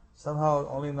 Somehow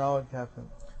only now it happened.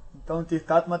 Então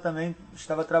Tirthatma também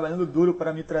estava trabalhando duro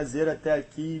para me trazer até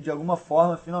aqui e de alguma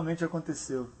forma finalmente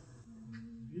aconteceu.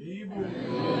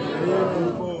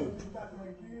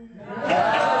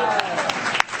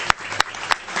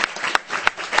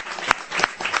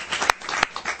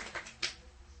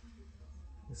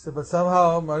 He said, but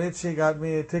somehow Marichi got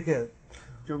me a ticket.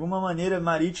 De alguma maneira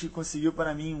Marichi conseguiu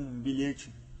para mim um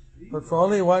bilhete. But for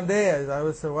only one day, I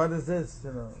would say, what is this?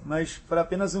 You know, Mas por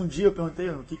apenas um dia eu perguntei,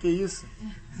 o que é isso?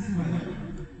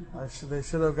 they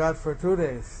should have got for 2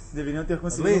 days. Deveriam ter At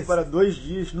conseguido least. para 2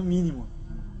 dias, no mínimo.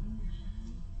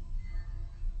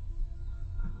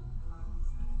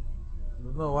 I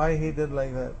don't know why he did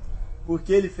like that. Por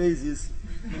que ele fez isso?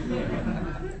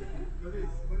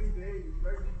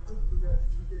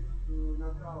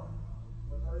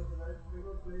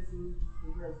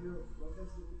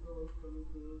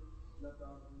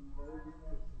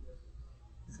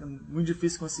 É muito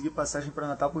difícil conseguir passagem para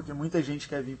Natal porque muita gente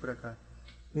quer vir para cá.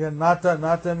 Yeah,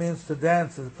 nata means to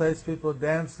dance. It's a place people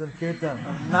dance and kirtan.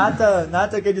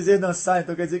 Nata quer dizer dançar,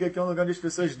 então quer dizer que aqui é um lugar onde as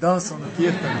pessoas dançam no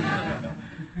Kirtan.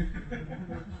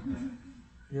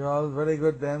 You're all very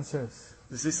good dancers.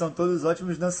 Vocês são todos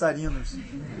ótimos dançarinos.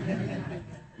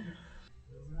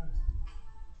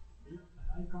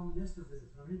 I come yesterday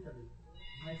from Italy.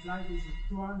 My flight is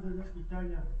 200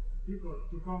 Italian people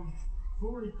to come,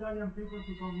 full Italian people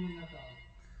to come in Natal.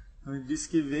 Ele disse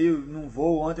que veio num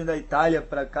voo ontem da Itália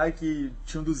para cá e que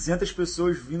tinham 200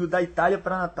 pessoas vindo da Itália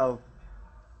para Natal.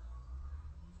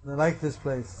 They like this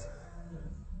place.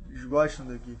 Eles gostam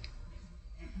daqui.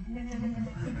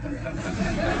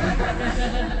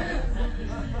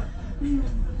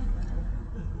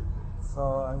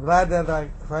 So I'm glad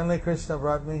that finally Krishna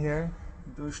brought me here.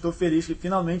 Então eu estou feliz que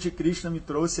finalmente Krishna me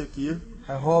trouxe aqui.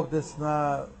 I hope this is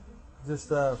not just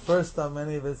the first of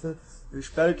many visits. Eu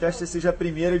espero que esta seja a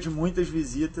primeira de muitas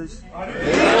visitas.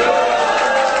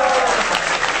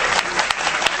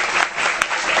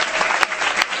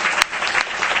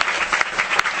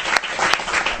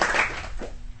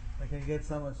 I can get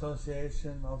some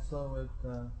association also with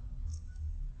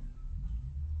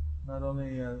not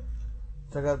only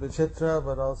Jagat Vichitra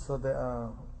but also the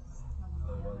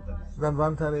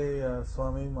Dhanvantari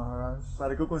Swami Maharaj.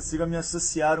 Para que eu consiga me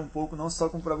associar um pouco, não só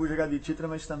com o Prabhu Jagadvichitra,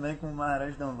 mas também com o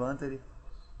Maharaj Dhanvantari.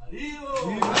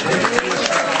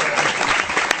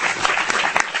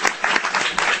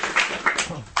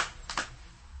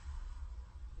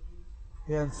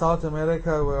 Here in South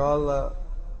America, where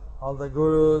all the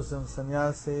gurus and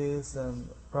sannyasis and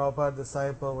Prabhupada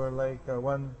disciples were like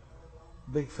one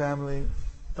big family.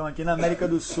 Então aqui na América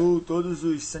do Sul, todos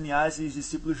os sannyasis,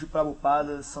 discípulos de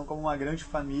Prabhupada, são como uma grande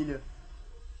família.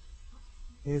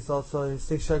 He's also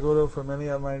Siksha Guru for many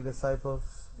of my disciples.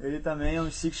 Ele também é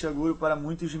um Siksha Guru para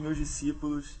muitos de meus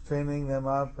discípulos. Training them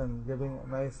up and giving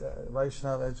nice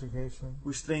Vaishnava education.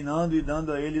 Os treinando e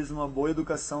dando a eles uma boa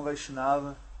educação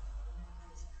Vaishnava.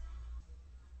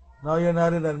 Now you're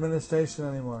not in administration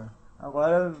anymore.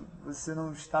 Agora você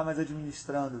não está mais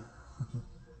administrando.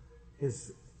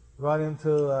 He's gone into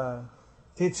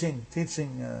teaching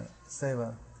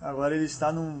seva. Agora ele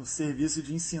está num serviço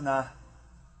de ensinar.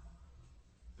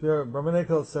 Pure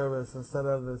Brahminical service instead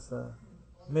of this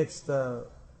mixed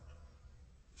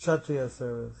Kshatriya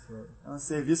service. É um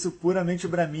serviço puramente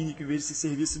brahmínico, em vez de ser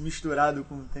serviço misturado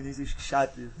com tendências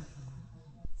kshatriya.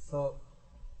 So,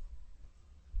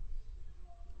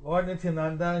 Lord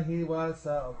Nityananda, he was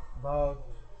about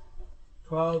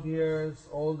 12 years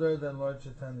older than Lord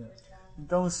Chaitanya.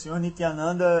 Então o Sr.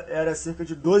 Nityananda era cerca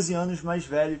de 12 anos mais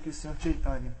velho que o Sr.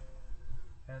 Chaitanya.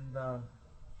 And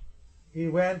he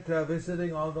went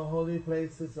visiting all the holy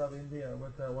places of India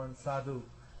with one sadhu.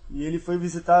 E ele foi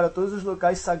visitar a todos os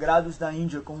locais sagrados da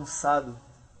Índia com um sadhu.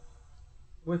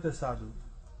 With a sadhu.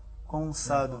 Com um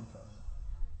sadhu.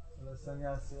 The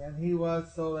sannyasi. And he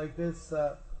was so like this,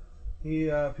 he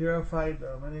purified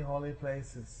many holy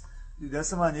places. E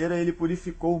dessa maneira ele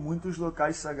purificou muitos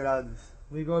locais sagrados.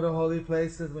 We go to holy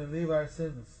places, we leave our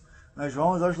sins. Nós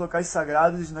vamos aos locais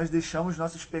sagrados e nós deixamos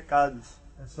nossos pecados.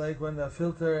 It's like when the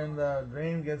filter in the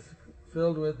drain gets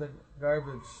filled with the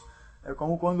garbage. É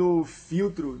como quando o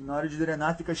filtro, na hora de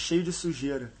drenar, fica cheio de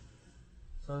sujeira.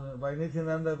 So by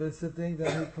Nityananda visiting,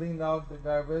 then he cleaned out the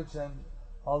garbage and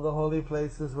all the holy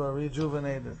places were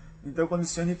rejuvenated. Então quando o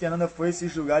Sr. Nityananda foi a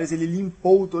esses lugares, ele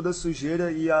limpou toda a sujeira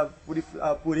e a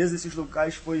pureza desses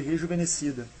locais foi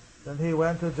rejuvenescida. Then he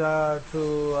went to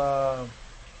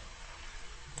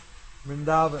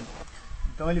Vrindavan.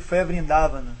 Então ele foi a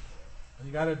Vrindavana. And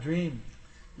he got a dream.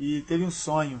 E teve um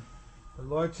sonho. The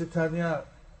Lord Chaitanya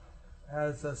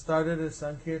has started his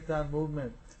Sankirtan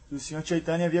movement. E o Sr.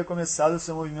 Chaitanya havia começado o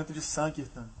seu movimento de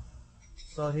Sankirtan.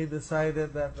 So he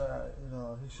decided that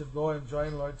he should go and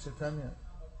join Lord Chaitanya.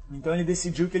 Então ele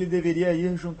decidiu que ele deveria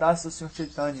ir juntar-se ao Sr.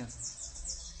 Chaitanya.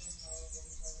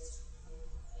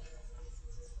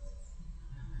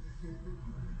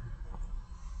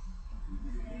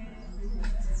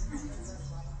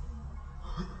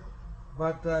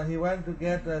 But he went to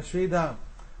get Sridham.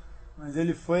 Mas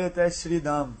ele foi até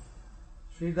Sridham.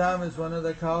 Sridham is one of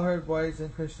the cowherd boys in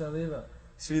Krishna Lila.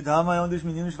 Sridhama é um dos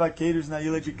meninos vaqueiros na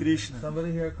ilha de Krishna.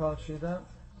 Somebody here called Sridham?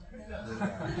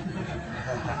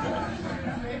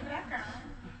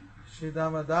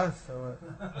 Sridhama Das or what?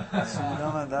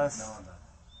 Sridhama Das.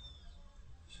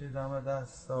 Sridhama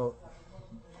Das. So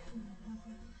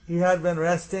he had been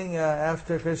resting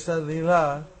after Krishna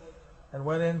Lila and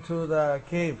went into the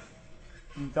cave.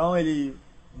 Então he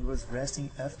was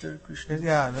resting after Krishna.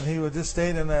 Yeah, and he would just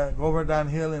stayed in the Govardhan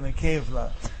hill in a cave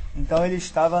lá. Então ele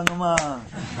estava numa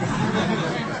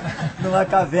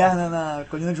caverna na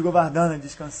colina de Govardhana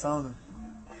descansando.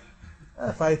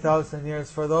 5,000 years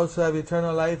for those who have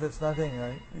eternal life, it's nothing,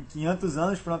 right? 500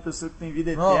 anos para uma pessoa que tem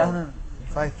vida eterna.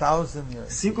 5,000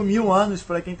 years. 5.000 anos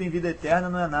para quem tem vida eterna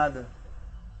não é nada.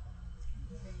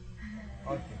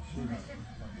 Okay,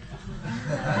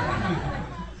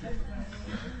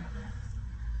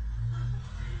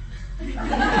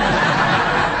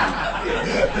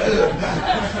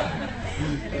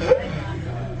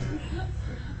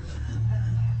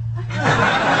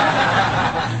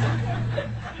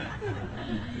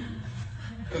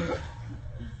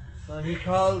 he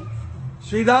called,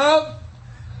 Sridham,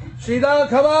 Sridham,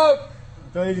 come out.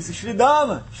 Então ele disse,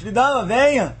 Sridhama, Sridhama,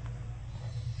 venha.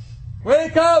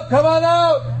 Wake up, come on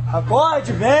out.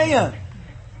 Acorde, venha.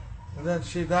 And then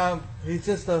Sridham, he's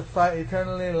just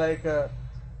eternally like a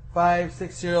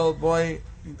 5-6-year-old boy,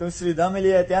 Então Sridhama ele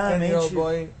é 10-year-old eternamente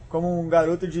boy. como um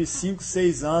garoto de 5,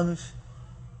 6 anos.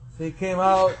 So he came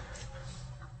out.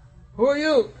 Who are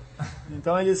you?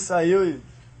 Então ele saiu e...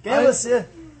 Quem é você?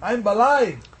 I'm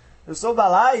Balai. Eu sou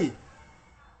Balai.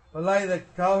 Balai, the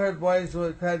cowherd boys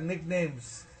had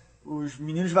nicknames. Os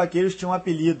meninos vaqueiros tinham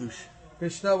apelidos.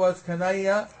 Krishna was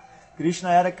Kanaya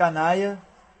Krishna era Kanaya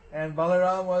and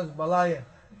Balaram was Balaya.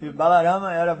 e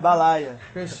Balarama era Balaya.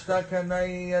 Krishna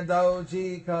Kanaya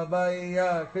Dauji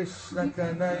Kabaya. Krishna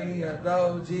Kanaya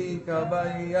Dauji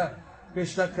Kabaya.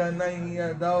 Krishna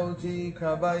Kanaya Dauji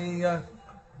Kabaya.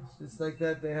 Just like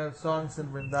that, they have songs in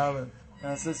Vrindavan.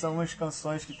 Essas são umas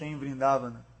canções que tem em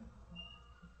Vrindavana.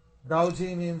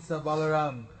 Dauji means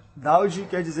Balaram. Dauji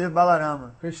quer dizer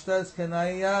Balarama. Krishna's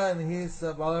Kanaya and he's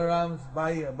Balaram's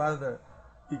Baya, brother.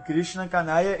 E Krishna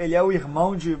Kanaya, ele é o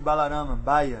irmão de Balarama,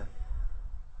 Baya.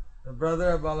 The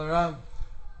brother of Balaram.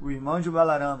 O irmão de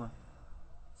Balarama.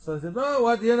 So I said, no,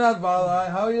 what, you're not Balai.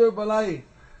 How are you Balai?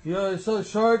 You're so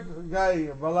short guy.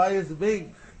 Balai is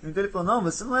big. Então ele falou, não,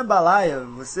 você não é Balaya,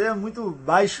 você é muito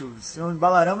baixo, o senhor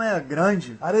Balarama é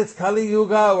grande. And it's Kali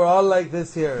Yuga, we're all like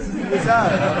this here. Ele disse,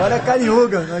 agora é Kali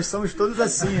Yuga, nós somos todos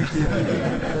assim aqui.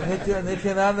 So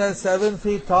Nityananda is 7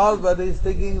 feet tall, but he's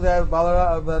thinking that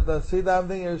the Sridham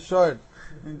thing is short.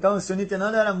 Então o senhor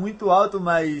Nityananda era muito alto,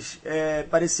 mas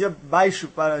parecia baixo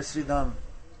para Sridhama.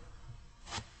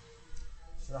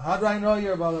 So how do I know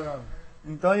you're Balaram?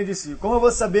 Então ele disse, como eu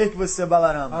vou saber que você é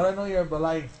Balarama? How do I know you're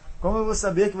Balai? Como eu vou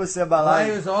saber que você é Balai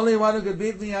Balaya? was the only one who could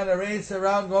beat me on a race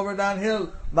around Govardhan Hill.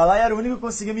 Balaya era o único que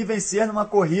conseguia me vencer numa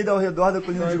corrida ao redor da So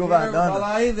colina if de you're Govardhana.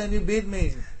 Balai, then you beat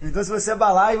me. Então se você é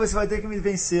Balaya, você vai ter que me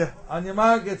vencer. On your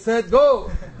mark, get set,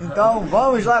 go! Então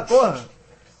vamos lá, corra!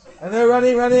 And they're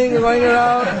running, going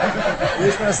around.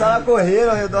 Eles começaram a correr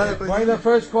ao redor da colina. Going the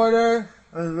first quarter,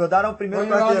 Rodaram o primeiro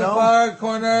going around the quarteirão far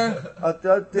corner,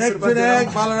 até o terceiro neck to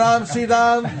neck, quarteirão. Balaram,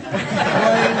 Sridham,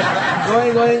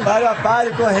 going, Pare a pare,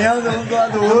 correndo um do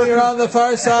lado do going outro. around the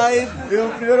far side, E o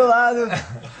primeiro lado,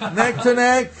 neck to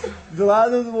neck, do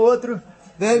lado do outro.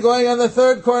 then going on the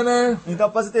third corner, Então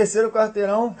após o terceiro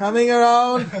quarteirão, coming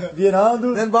around,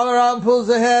 virando. then Balaram pulls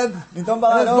ahead, Então and it's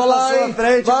Balarama passou Balai, à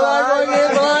frente. Balai going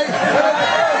in, Balai.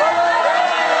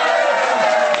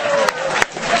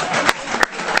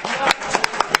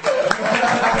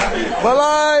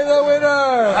 Balai, the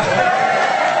winner!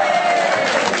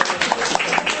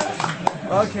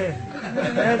 Okay.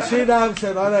 And Sridham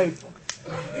said, all right,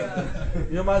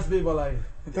 you must be Balai.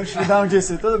 Então Sridham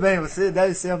disse, tudo bem, você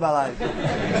deve ser Balai.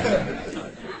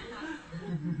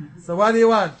 So what do you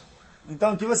want?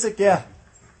 Então o que você quer?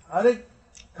 Arik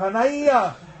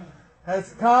Kanaya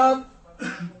has come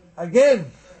again.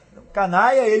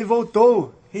 Kanaya, ele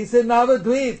voltou. He's in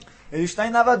Navadvip, Ele está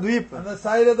em Navadvipa, on the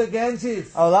side of the Ganges.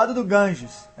 ao lado do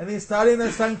Ganges. And he's starting the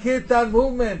Sankirtan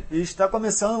movement. E está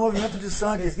começando o movimento de He's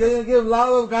sangue. going to give love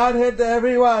of Godhead to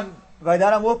everyone. Vai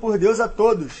dar amor por Deus a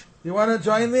todos. You want to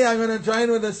join me? I'm going to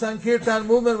join with the Sankirtan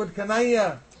movement with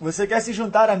Kanaya. Você quer se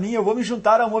juntar a mim? Eu vou me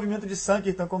juntar ao movimento de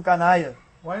Sankirtan com Kanaya.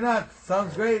 Why not?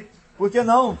 Sounds great. Por que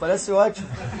não? Parece ótimo.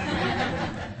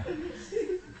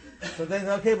 So then,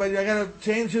 okay, but I got to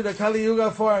change you to Kali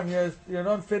Yuga form. You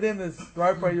don't fit in this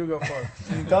Dwapara Yuga form.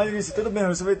 Então ele disse, tudo bem,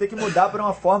 você vai ter que mudar para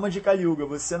uma forma de Kali Yuga.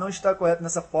 Você não está correto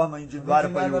nessa forma de Dwapara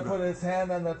Nityananda put Yuga. his hand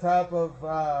on the top of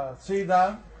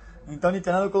Sridham. Então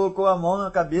Nityananda colocou a mão na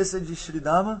cabeça de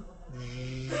Sridhama.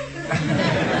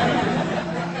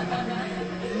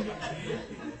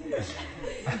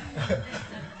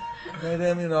 Made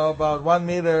him, about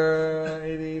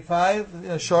 1.85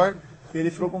 m, short. Ele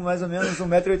ficou com mais ou menos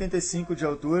 1,85 m de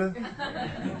altura.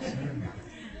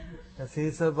 Yes,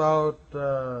 he's about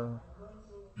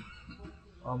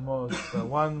almost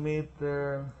 1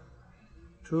 meter,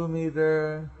 2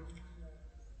 meter,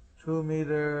 2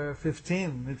 meter 15,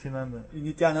 Nityananda. E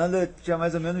Nityananda tinha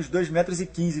mais ou menos 2,15 metros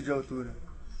de altura.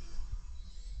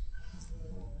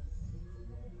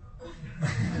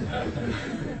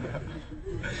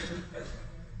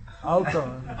 Alto.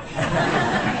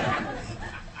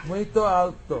 Muito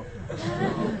alto.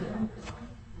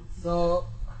 So,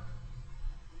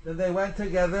 then they went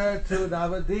together to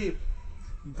Navadvip.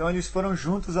 Então eles foram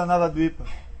juntos a Navadvipa.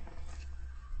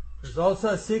 There's also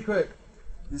a secret.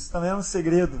 Isso também é um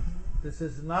segredo. This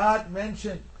is not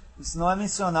mentioned Isso não é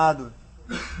mencionado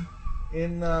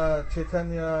in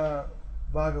Chaitanya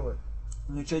Bhagavat.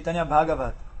 no Chaitanya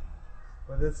Bhagavat.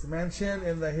 But it's mentioned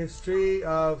in the history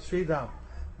of Sridham.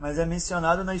 Mas é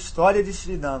mencionado na história de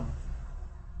Sridham.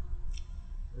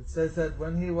 It says that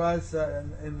when he was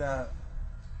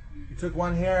he took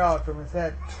one hair out from his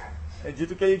head, É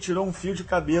dito que ele tirou um fio de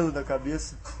cabelo da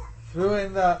cabeça, threw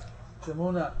in the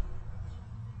Jamuna,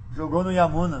 jogou no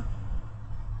Yamuna.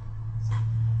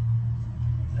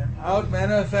 and out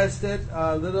manifested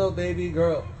a little baby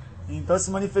girl. Então se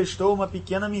manifestou uma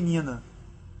pequena menina.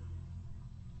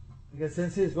 Because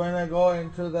since he's going to go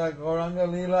into the Gauranga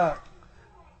Leela,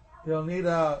 he'll need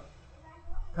a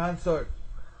consort.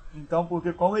 Então,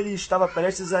 porque como ele estava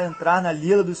prestes a entrar na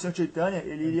lila do Sr. Chaitanya,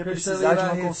 ele iria precisar de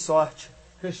uma consorte.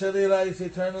 Krishna Leela is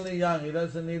eternally young, he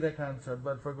doesn't need a consort,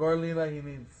 but for Gaur Leela he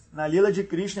needs. Na lila de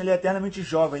Krishna ele é eternamente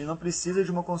jovem, ele não precisa de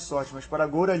uma consorte, mas para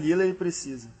Gaura Lila ele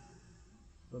precisa.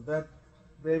 So that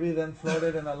baby then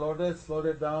floated in a lotus,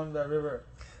 floated down the river.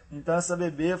 Então essa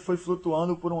bebê foi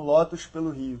flutuando por um lótus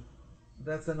pelo rio.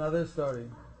 That's another story.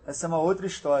 Essa é uma outra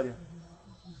história.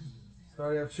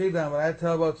 Story of Sridham, but I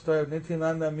tell about story of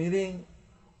Nityananda meeting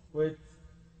with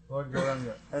Lord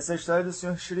Gauranga. Essa é a história do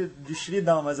Sr. de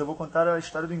Sridham, mas eu vou contar a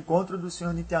história do encontro do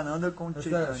Sr. Nityananda com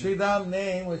Chaitanya. Sridham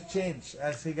name was changed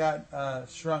as he got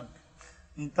shrunk.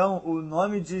 Então o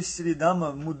nome de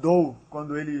Sridhama mudou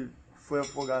quando ele foi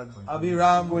afogado.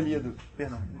 Abhiram,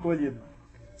 Encolhido.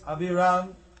 Abhiram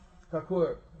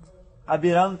Thakur,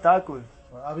 Abhiram Thakur,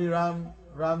 or Abhiram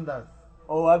Ramdas.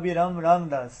 ou Abhiram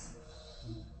Ramdas.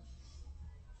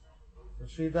 So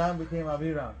Sridham became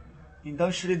Abhiram.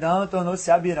 Então Sridhama tornou-se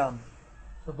Abhiram.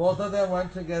 So both of them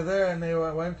went together and they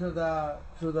went to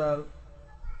the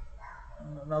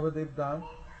Navadip Dham.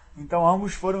 Então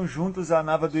ambos foram juntos a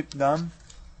Navadvip Dham.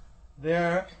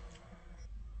 There,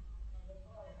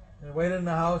 they waited in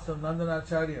the house of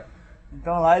Nandanacharya.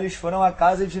 Então lá eles foram à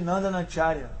casa de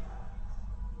Nandanacharya.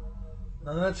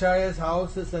 Nandanacharya's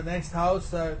house is the next house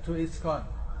to ISKCON.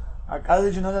 A casa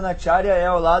de Nandanacharya é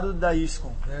ao lado da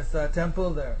ISKCON. There's a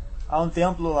temple there. Há um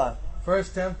templo lá.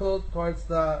 First temple towards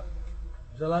the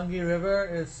Jalangi River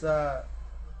is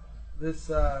this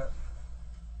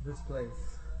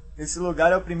place. Esse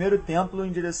lugar é o primeiro templo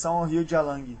em direção ao rio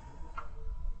Jalangi.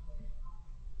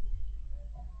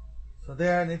 So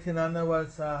there Nityananda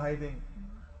was hiding.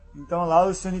 Então lá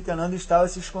o Sr. Nityananda estava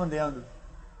se escondendo.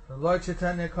 So Lord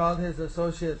Chaitanya called his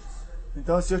associates.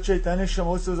 Então o Sr. Chaitanya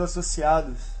chamou seus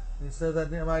associados. He said that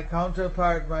my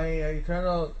counterpart, my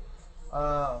eternal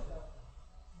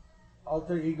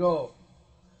alter ego,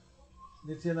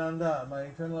 Nityananda, my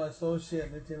eternal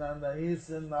associate Nityananda, he's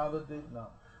in Navadvip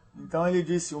now. Então ele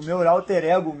disse, o meu alter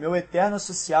ego, o meu eterno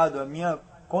associado, a minha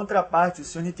contraparte, o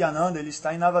Sr. Nityananda, ele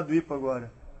está em Navadvipa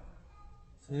agora.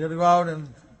 So you got to go out and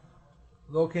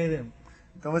locate him.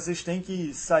 Então vocês têm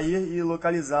que sair e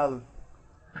localizá-lo.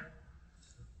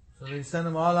 So they sent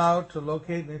them all out to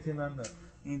locate Nityananda.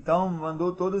 Então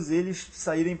mandou todos eles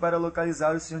saírem para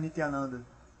localizar o Sr. Nityananda.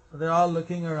 So they're all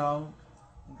looking around,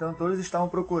 Então todos estavam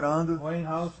procurando, going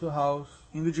house to house.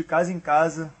 indo de casa em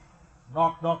casa.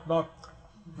 Knock, knock, knock.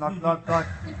 Knock, knock, knock.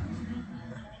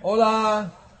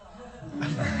 Hola!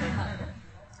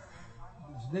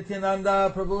 Is Nityananda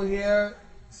Prabhu here?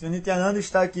 O Sr. Nityananda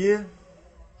está aqui.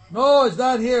 No, it's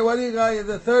not here. What are you guys?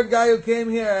 The third guy who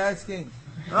came here asking.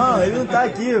 Não, ele não está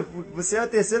aqui. Você é a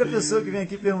terceira pessoa que vem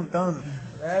aqui perguntando.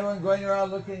 Everyone going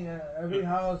around looking at every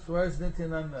house. Where's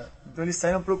Nityananda? Então eles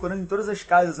saíram procurando em todas as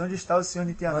casas onde está o Sr. But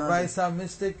by Nityananda. some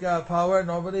mystic power,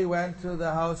 nobody went to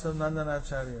the house of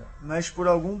Nandanacharya. Mas por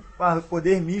algum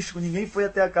poder místico, ninguém foi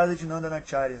até a casa de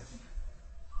Nandanacharya.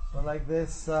 So like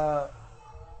this,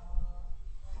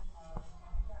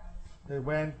 they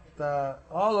went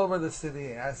all over the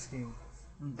city asking.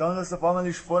 Então dessa forma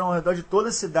eles foram ao redor de toda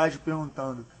a cidade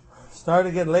perguntando. Started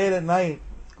to get late at night.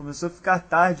 Começou a ficar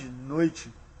tarde,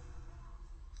 noite.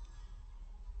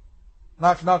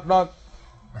 Knock, knock, knock.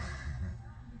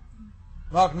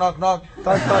 Knock, knock, knock.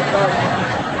 Toc, toc, toc.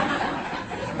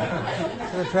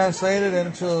 They translated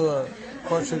into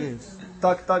Portuguese.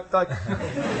 Toc, toc, toc.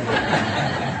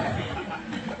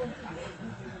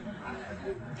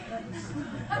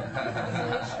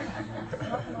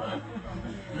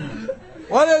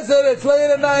 What is it? It's late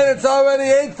at night. It's already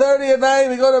 8:30 at night.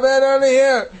 We go to bed early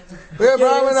here. We are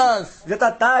Brahmanas. Já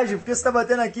está tarde, por que você está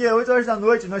batendo aqui? É 8 horas da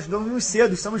noite, nós dormimos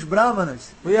cedo, somos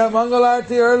brahmanas. We have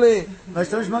Mangalarti early. Nós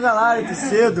estamos Mangalarati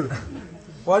cedo.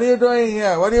 What are you doing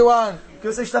here? What do you want? O que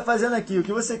você está fazendo aqui? O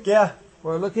que você quer?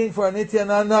 We're looking for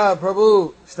Nityananda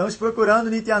Prabhu. Estamos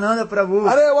procurando Nityananda Prabhu.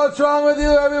 Are, what's wrong with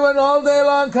you? Everyone all day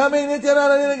long coming.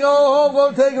 Nityananda, need to go home,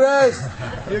 go take rest.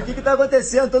 E o que está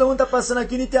acontecendo? Todo mundo está passando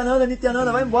aqui, Nityananda,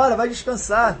 Nityananda, vai embora, vai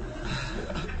descansar.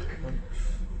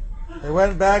 They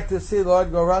went back to see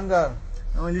Lord Gauranga.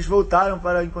 Então eles voltaram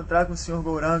para encontrar com o Sr. So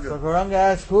Gauranga. Gauranga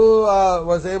asked who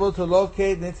was able to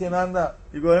locate Nityananda.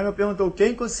 E Gauranga perguntou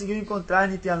quem conseguiu encontrar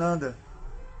Nityananda.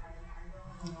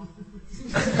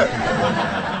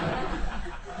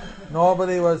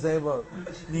 Nobody was able.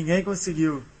 Ninguém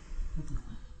conseguiu.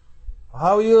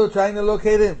 How are you trying to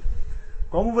locate him?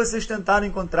 Como vocês tentaram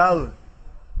encontrá-lo?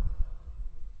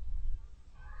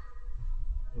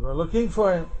 We were looking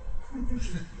for him.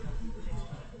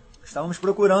 Estávamos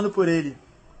procurando por ele.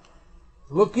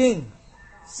 Looking,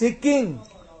 seeking.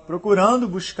 Procurando,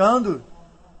 buscando.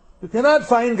 You cannot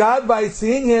find God by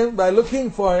seeing him, by looking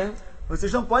for him.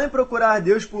 Vocês não podem procurar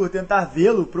Deus por tentar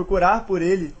vê-lo, procurar por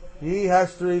ele. He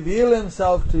has to reveal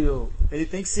himself to you. Ele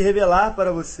tem que se revelar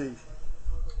para vocês.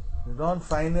 You don't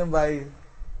find him by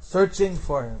searching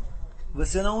for him.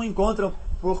 Você não o encontra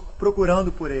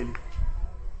procurando por ele.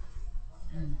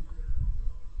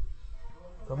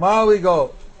 Tomorrow we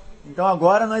go. Então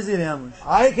agora nós iremos.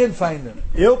 I can find him.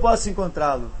 Eu posso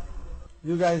encontrá-lo.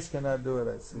 You guys cannot do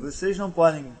it, I see. Vocês não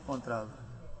podem encontrá-lo.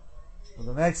 So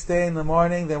the next day in the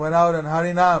morning they went out in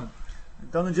Harinam.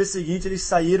 Então no dia seguinte eles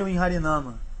saíram em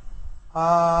Harinama.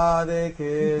 Hare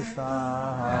Krishna,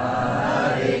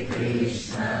 Hare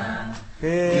Krishna,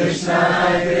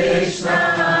 Krishna Krishna,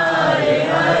 Hare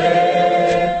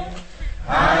Hare,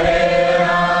 Hare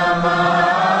Rama,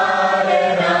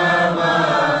 Hare Rama,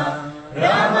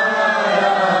 Rama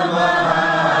Rama,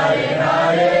 Hare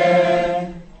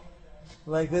Hare.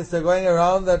 Like this, they're going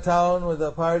around the town with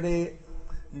a party.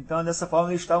 Então dessa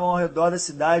forma eles estavam ao redor da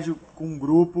cidade com um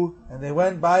grupo. And they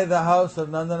went by the house of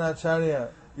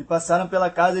Nandanacharya. E passaram pela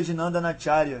casa de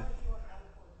Nandanacharya.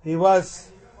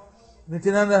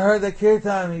 Nityananda heard the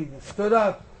kirtan, he stood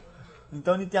up.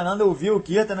 Então Nityananda ouviu o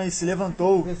Kirtana e se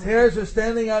levantou. His hairs were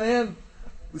standing on end.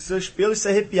 Os seus pelos se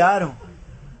arrepiaram.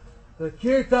 The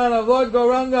kirtan of Lord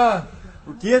Gauranga.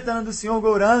 O Kirtana do Sr.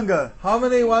 Gauranga. How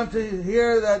many want to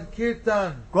hear that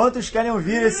kirtan? Quantos querem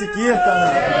ouvir esse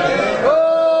Kirtana?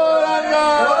 Gauranga!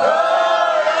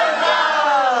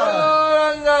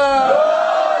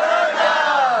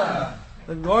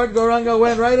 The Lord Gauranga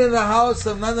went right in the house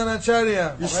of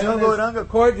Nandanacharya, E o Sr. Gauranga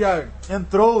courtyard.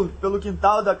 entrou pelo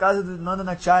quintal da casa do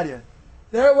Nandanacharya.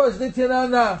 There was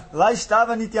Nityananda. Lá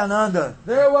estava Nityananda.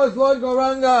 There was Lord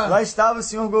Gauranga. Lá estava o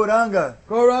Sr. Gauranga.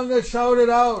 Gauranga shouted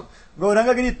out,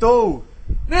 Gauranga gritou.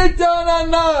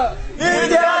 Nityananda!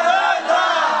 Nityananda!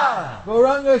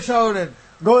 Gauranga shouted,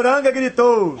 Gauranga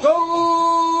gritou.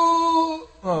 Go!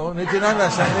 Oh, Nityananda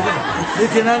shouted.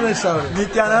 Nityananda shouted.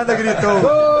 Nityananda gritou.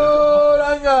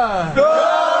 Gauranga!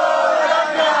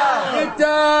 Gauranga!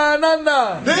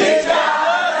 Nityananda!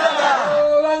 Nityananda!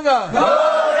 Gauranga!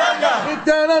 Gauranga!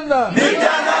 Nityananda!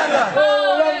 Nityananda!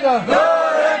 Gauranga!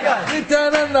 Gauranga!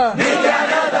 Nityananda!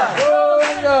 Nityananda!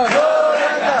 Gauranga!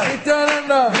 Gauranga!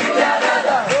 Nityananda!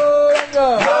 Nityananda! Gauranga!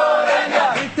 Gauranga!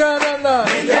 Nityananda!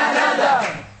 Nityananda!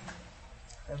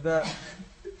 And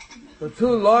the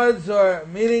two lords were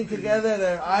meeting together,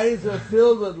 their eyes were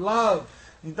filled with love.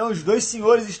 Então os dois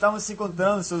senhores estavam se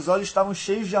encontrando, seus olhos estavam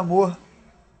cheios de amor.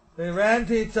 They ran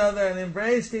to each other and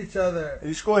embraced each other.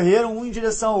 Eles correram um em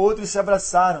direção ao outro e se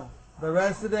abraçaram. The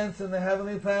residents in the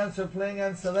heavenly planets were playing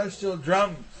on celestial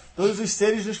drums. Todos os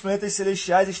seres dos planetas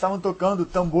celestiais estavam tocando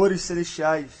tambores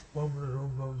celestiais.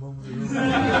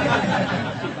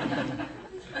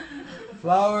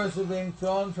 Flowers were being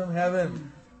thrown from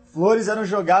heaven. Flores eram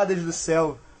jogadas do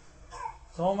céu.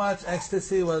 So much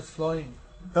ecstasy was flowing.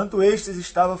 Tanto êxtase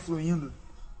estava fluindo.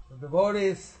 The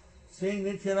devotees, seeing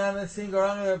Nityananda, seeing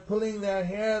Gauranga, they're pulling their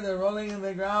hair, they're rolling in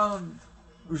the ground.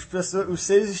 Os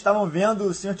seres estavam vendo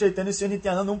o Sr. Chaitanya e o Sr.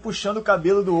 Nityananda, um puxando o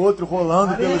cabelo do outro,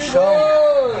 rolando pelo chão.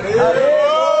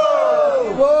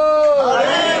 Haribol!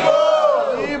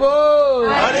 Haribol!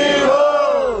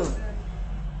 Haribol!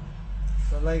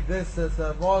 So like this is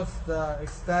the most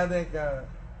ecstatic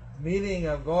meeting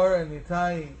of Gaura and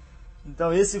Nitai.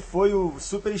 Então esse foi o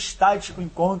super estático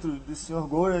encontro do Sr.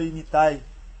 Gaura e Nitai.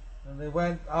 And they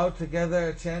went out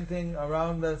together chanting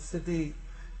around the city.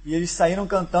 E eles saíram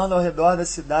cantando ao redor da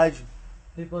cidade.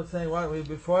 People saying, "What?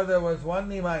 Before there was one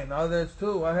Nimai, now there's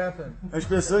two. What happened?" As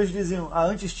pessoas diziam,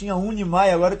 antes tinha um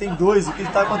Nimai, agora tem dois. O que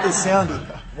está acontecendo?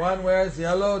 One wears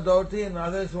yellow dhoti and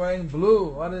others wearing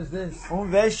blue. What is this? Um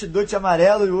veste dhoti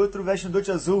amarelo e o outro veste um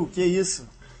dhoti azul. O que é isso?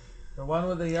 The one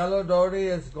with the yellow dhoti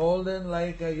is golden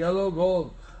like a yellow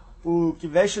gold. O que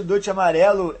veste o dhoti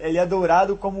amarelo, ele é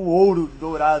dourado como ouro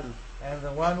dourado. And the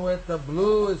one with the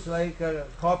blue is like a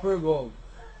copper gold.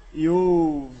 E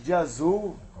o de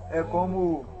azul é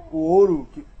como o ouro,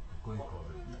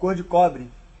 cor de cobre.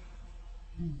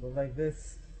 So like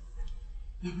this,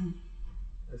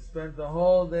 they spent the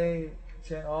whole day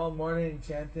all morning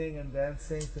chanting and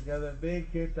dancing together,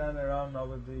 big kirtan around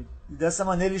Navadvip. E dessa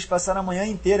maneira eles passaram a manhã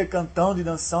inteira cantando e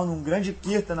dançando um grande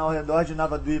kirtan ao redor de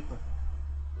Navadvipa.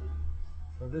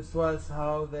 So this was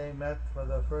how they met for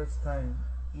the first time.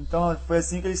 Então foi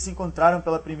assim que eles se encontraram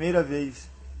pela primeira vez.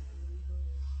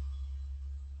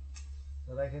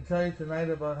 But I can tell you tonight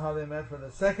about how they met for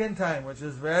the second time, which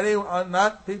is very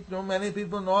not many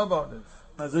people know about this.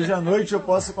 Mas hoje à noite eu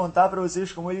posso contar para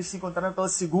vocês como eles se encontraram pela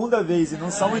segunda vez, e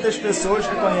não são muitas pessoas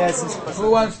que conhecem esse passado.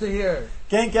 Who wants to hear?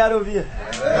 Quem quer ouvir?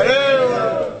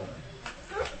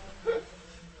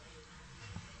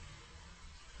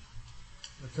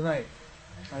 But tonight.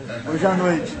 Hoje à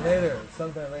noite. Later,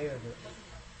 sometime later.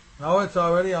 Now it's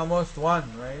already almost 1,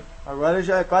 right? Agora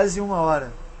já é quase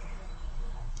 1h.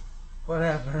 What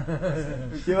happened?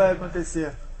 O que vai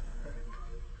acontecer?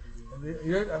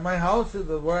 My house,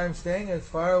 where I'm staying, is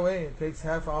far away. It takes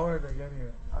half hour to get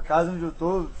here. A casa onde eu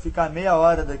estou fica a meia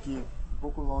hora daqui, um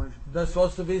pouco longe. There's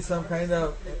supposed to be some kind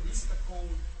of...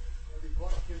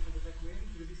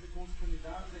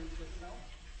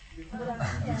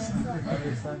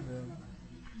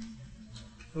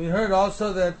 We heard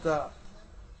also that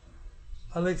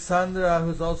Alexandra,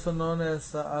 who's also known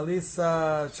as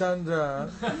Alisa Chandra,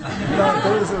 Então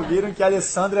todos ouviram que a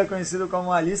Alessandra é conhecida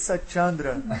como Alisa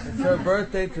Chandra. it's her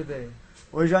birthday today.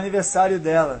 Hoje é o aniversário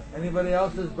dela. Anybody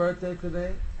else's birthday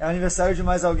today? É aniversário de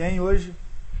mais alguém hoje?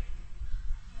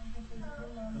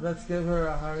 Let's give her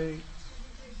a Hare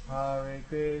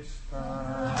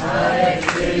Krishna. Hare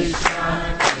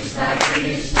Krishna, Krishna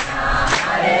Krishna,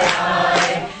 Hare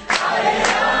Hare, Hare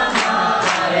Rama,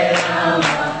 Hare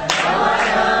Rama, Rama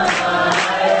Rama,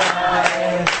 Hare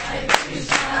Hare, Hare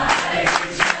Krishna,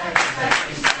 Krishna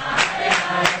Krishna, Hare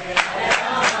Hare, Hare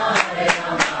Rama,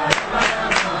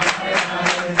 Rama Hare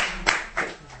Hare.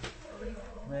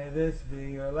 May this be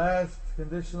your last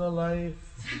conditional life.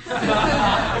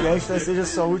 Que esta seja a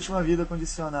sua última vida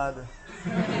condicionada.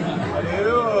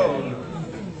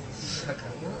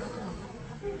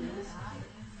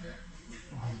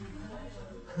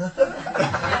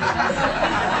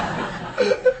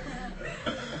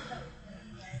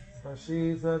 So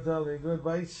she's a jolly good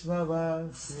Vaishnava.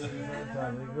 She's a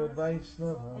jolly good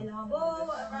Vaishnava.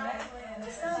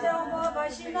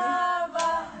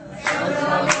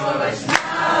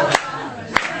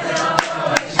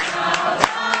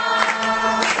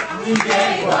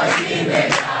 Ninguém pode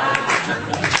negar.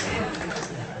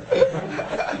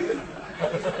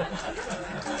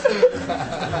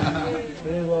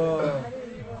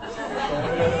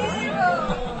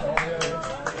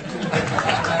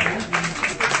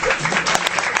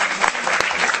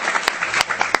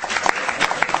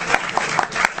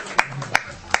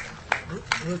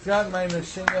 Who's got my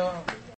Nishinga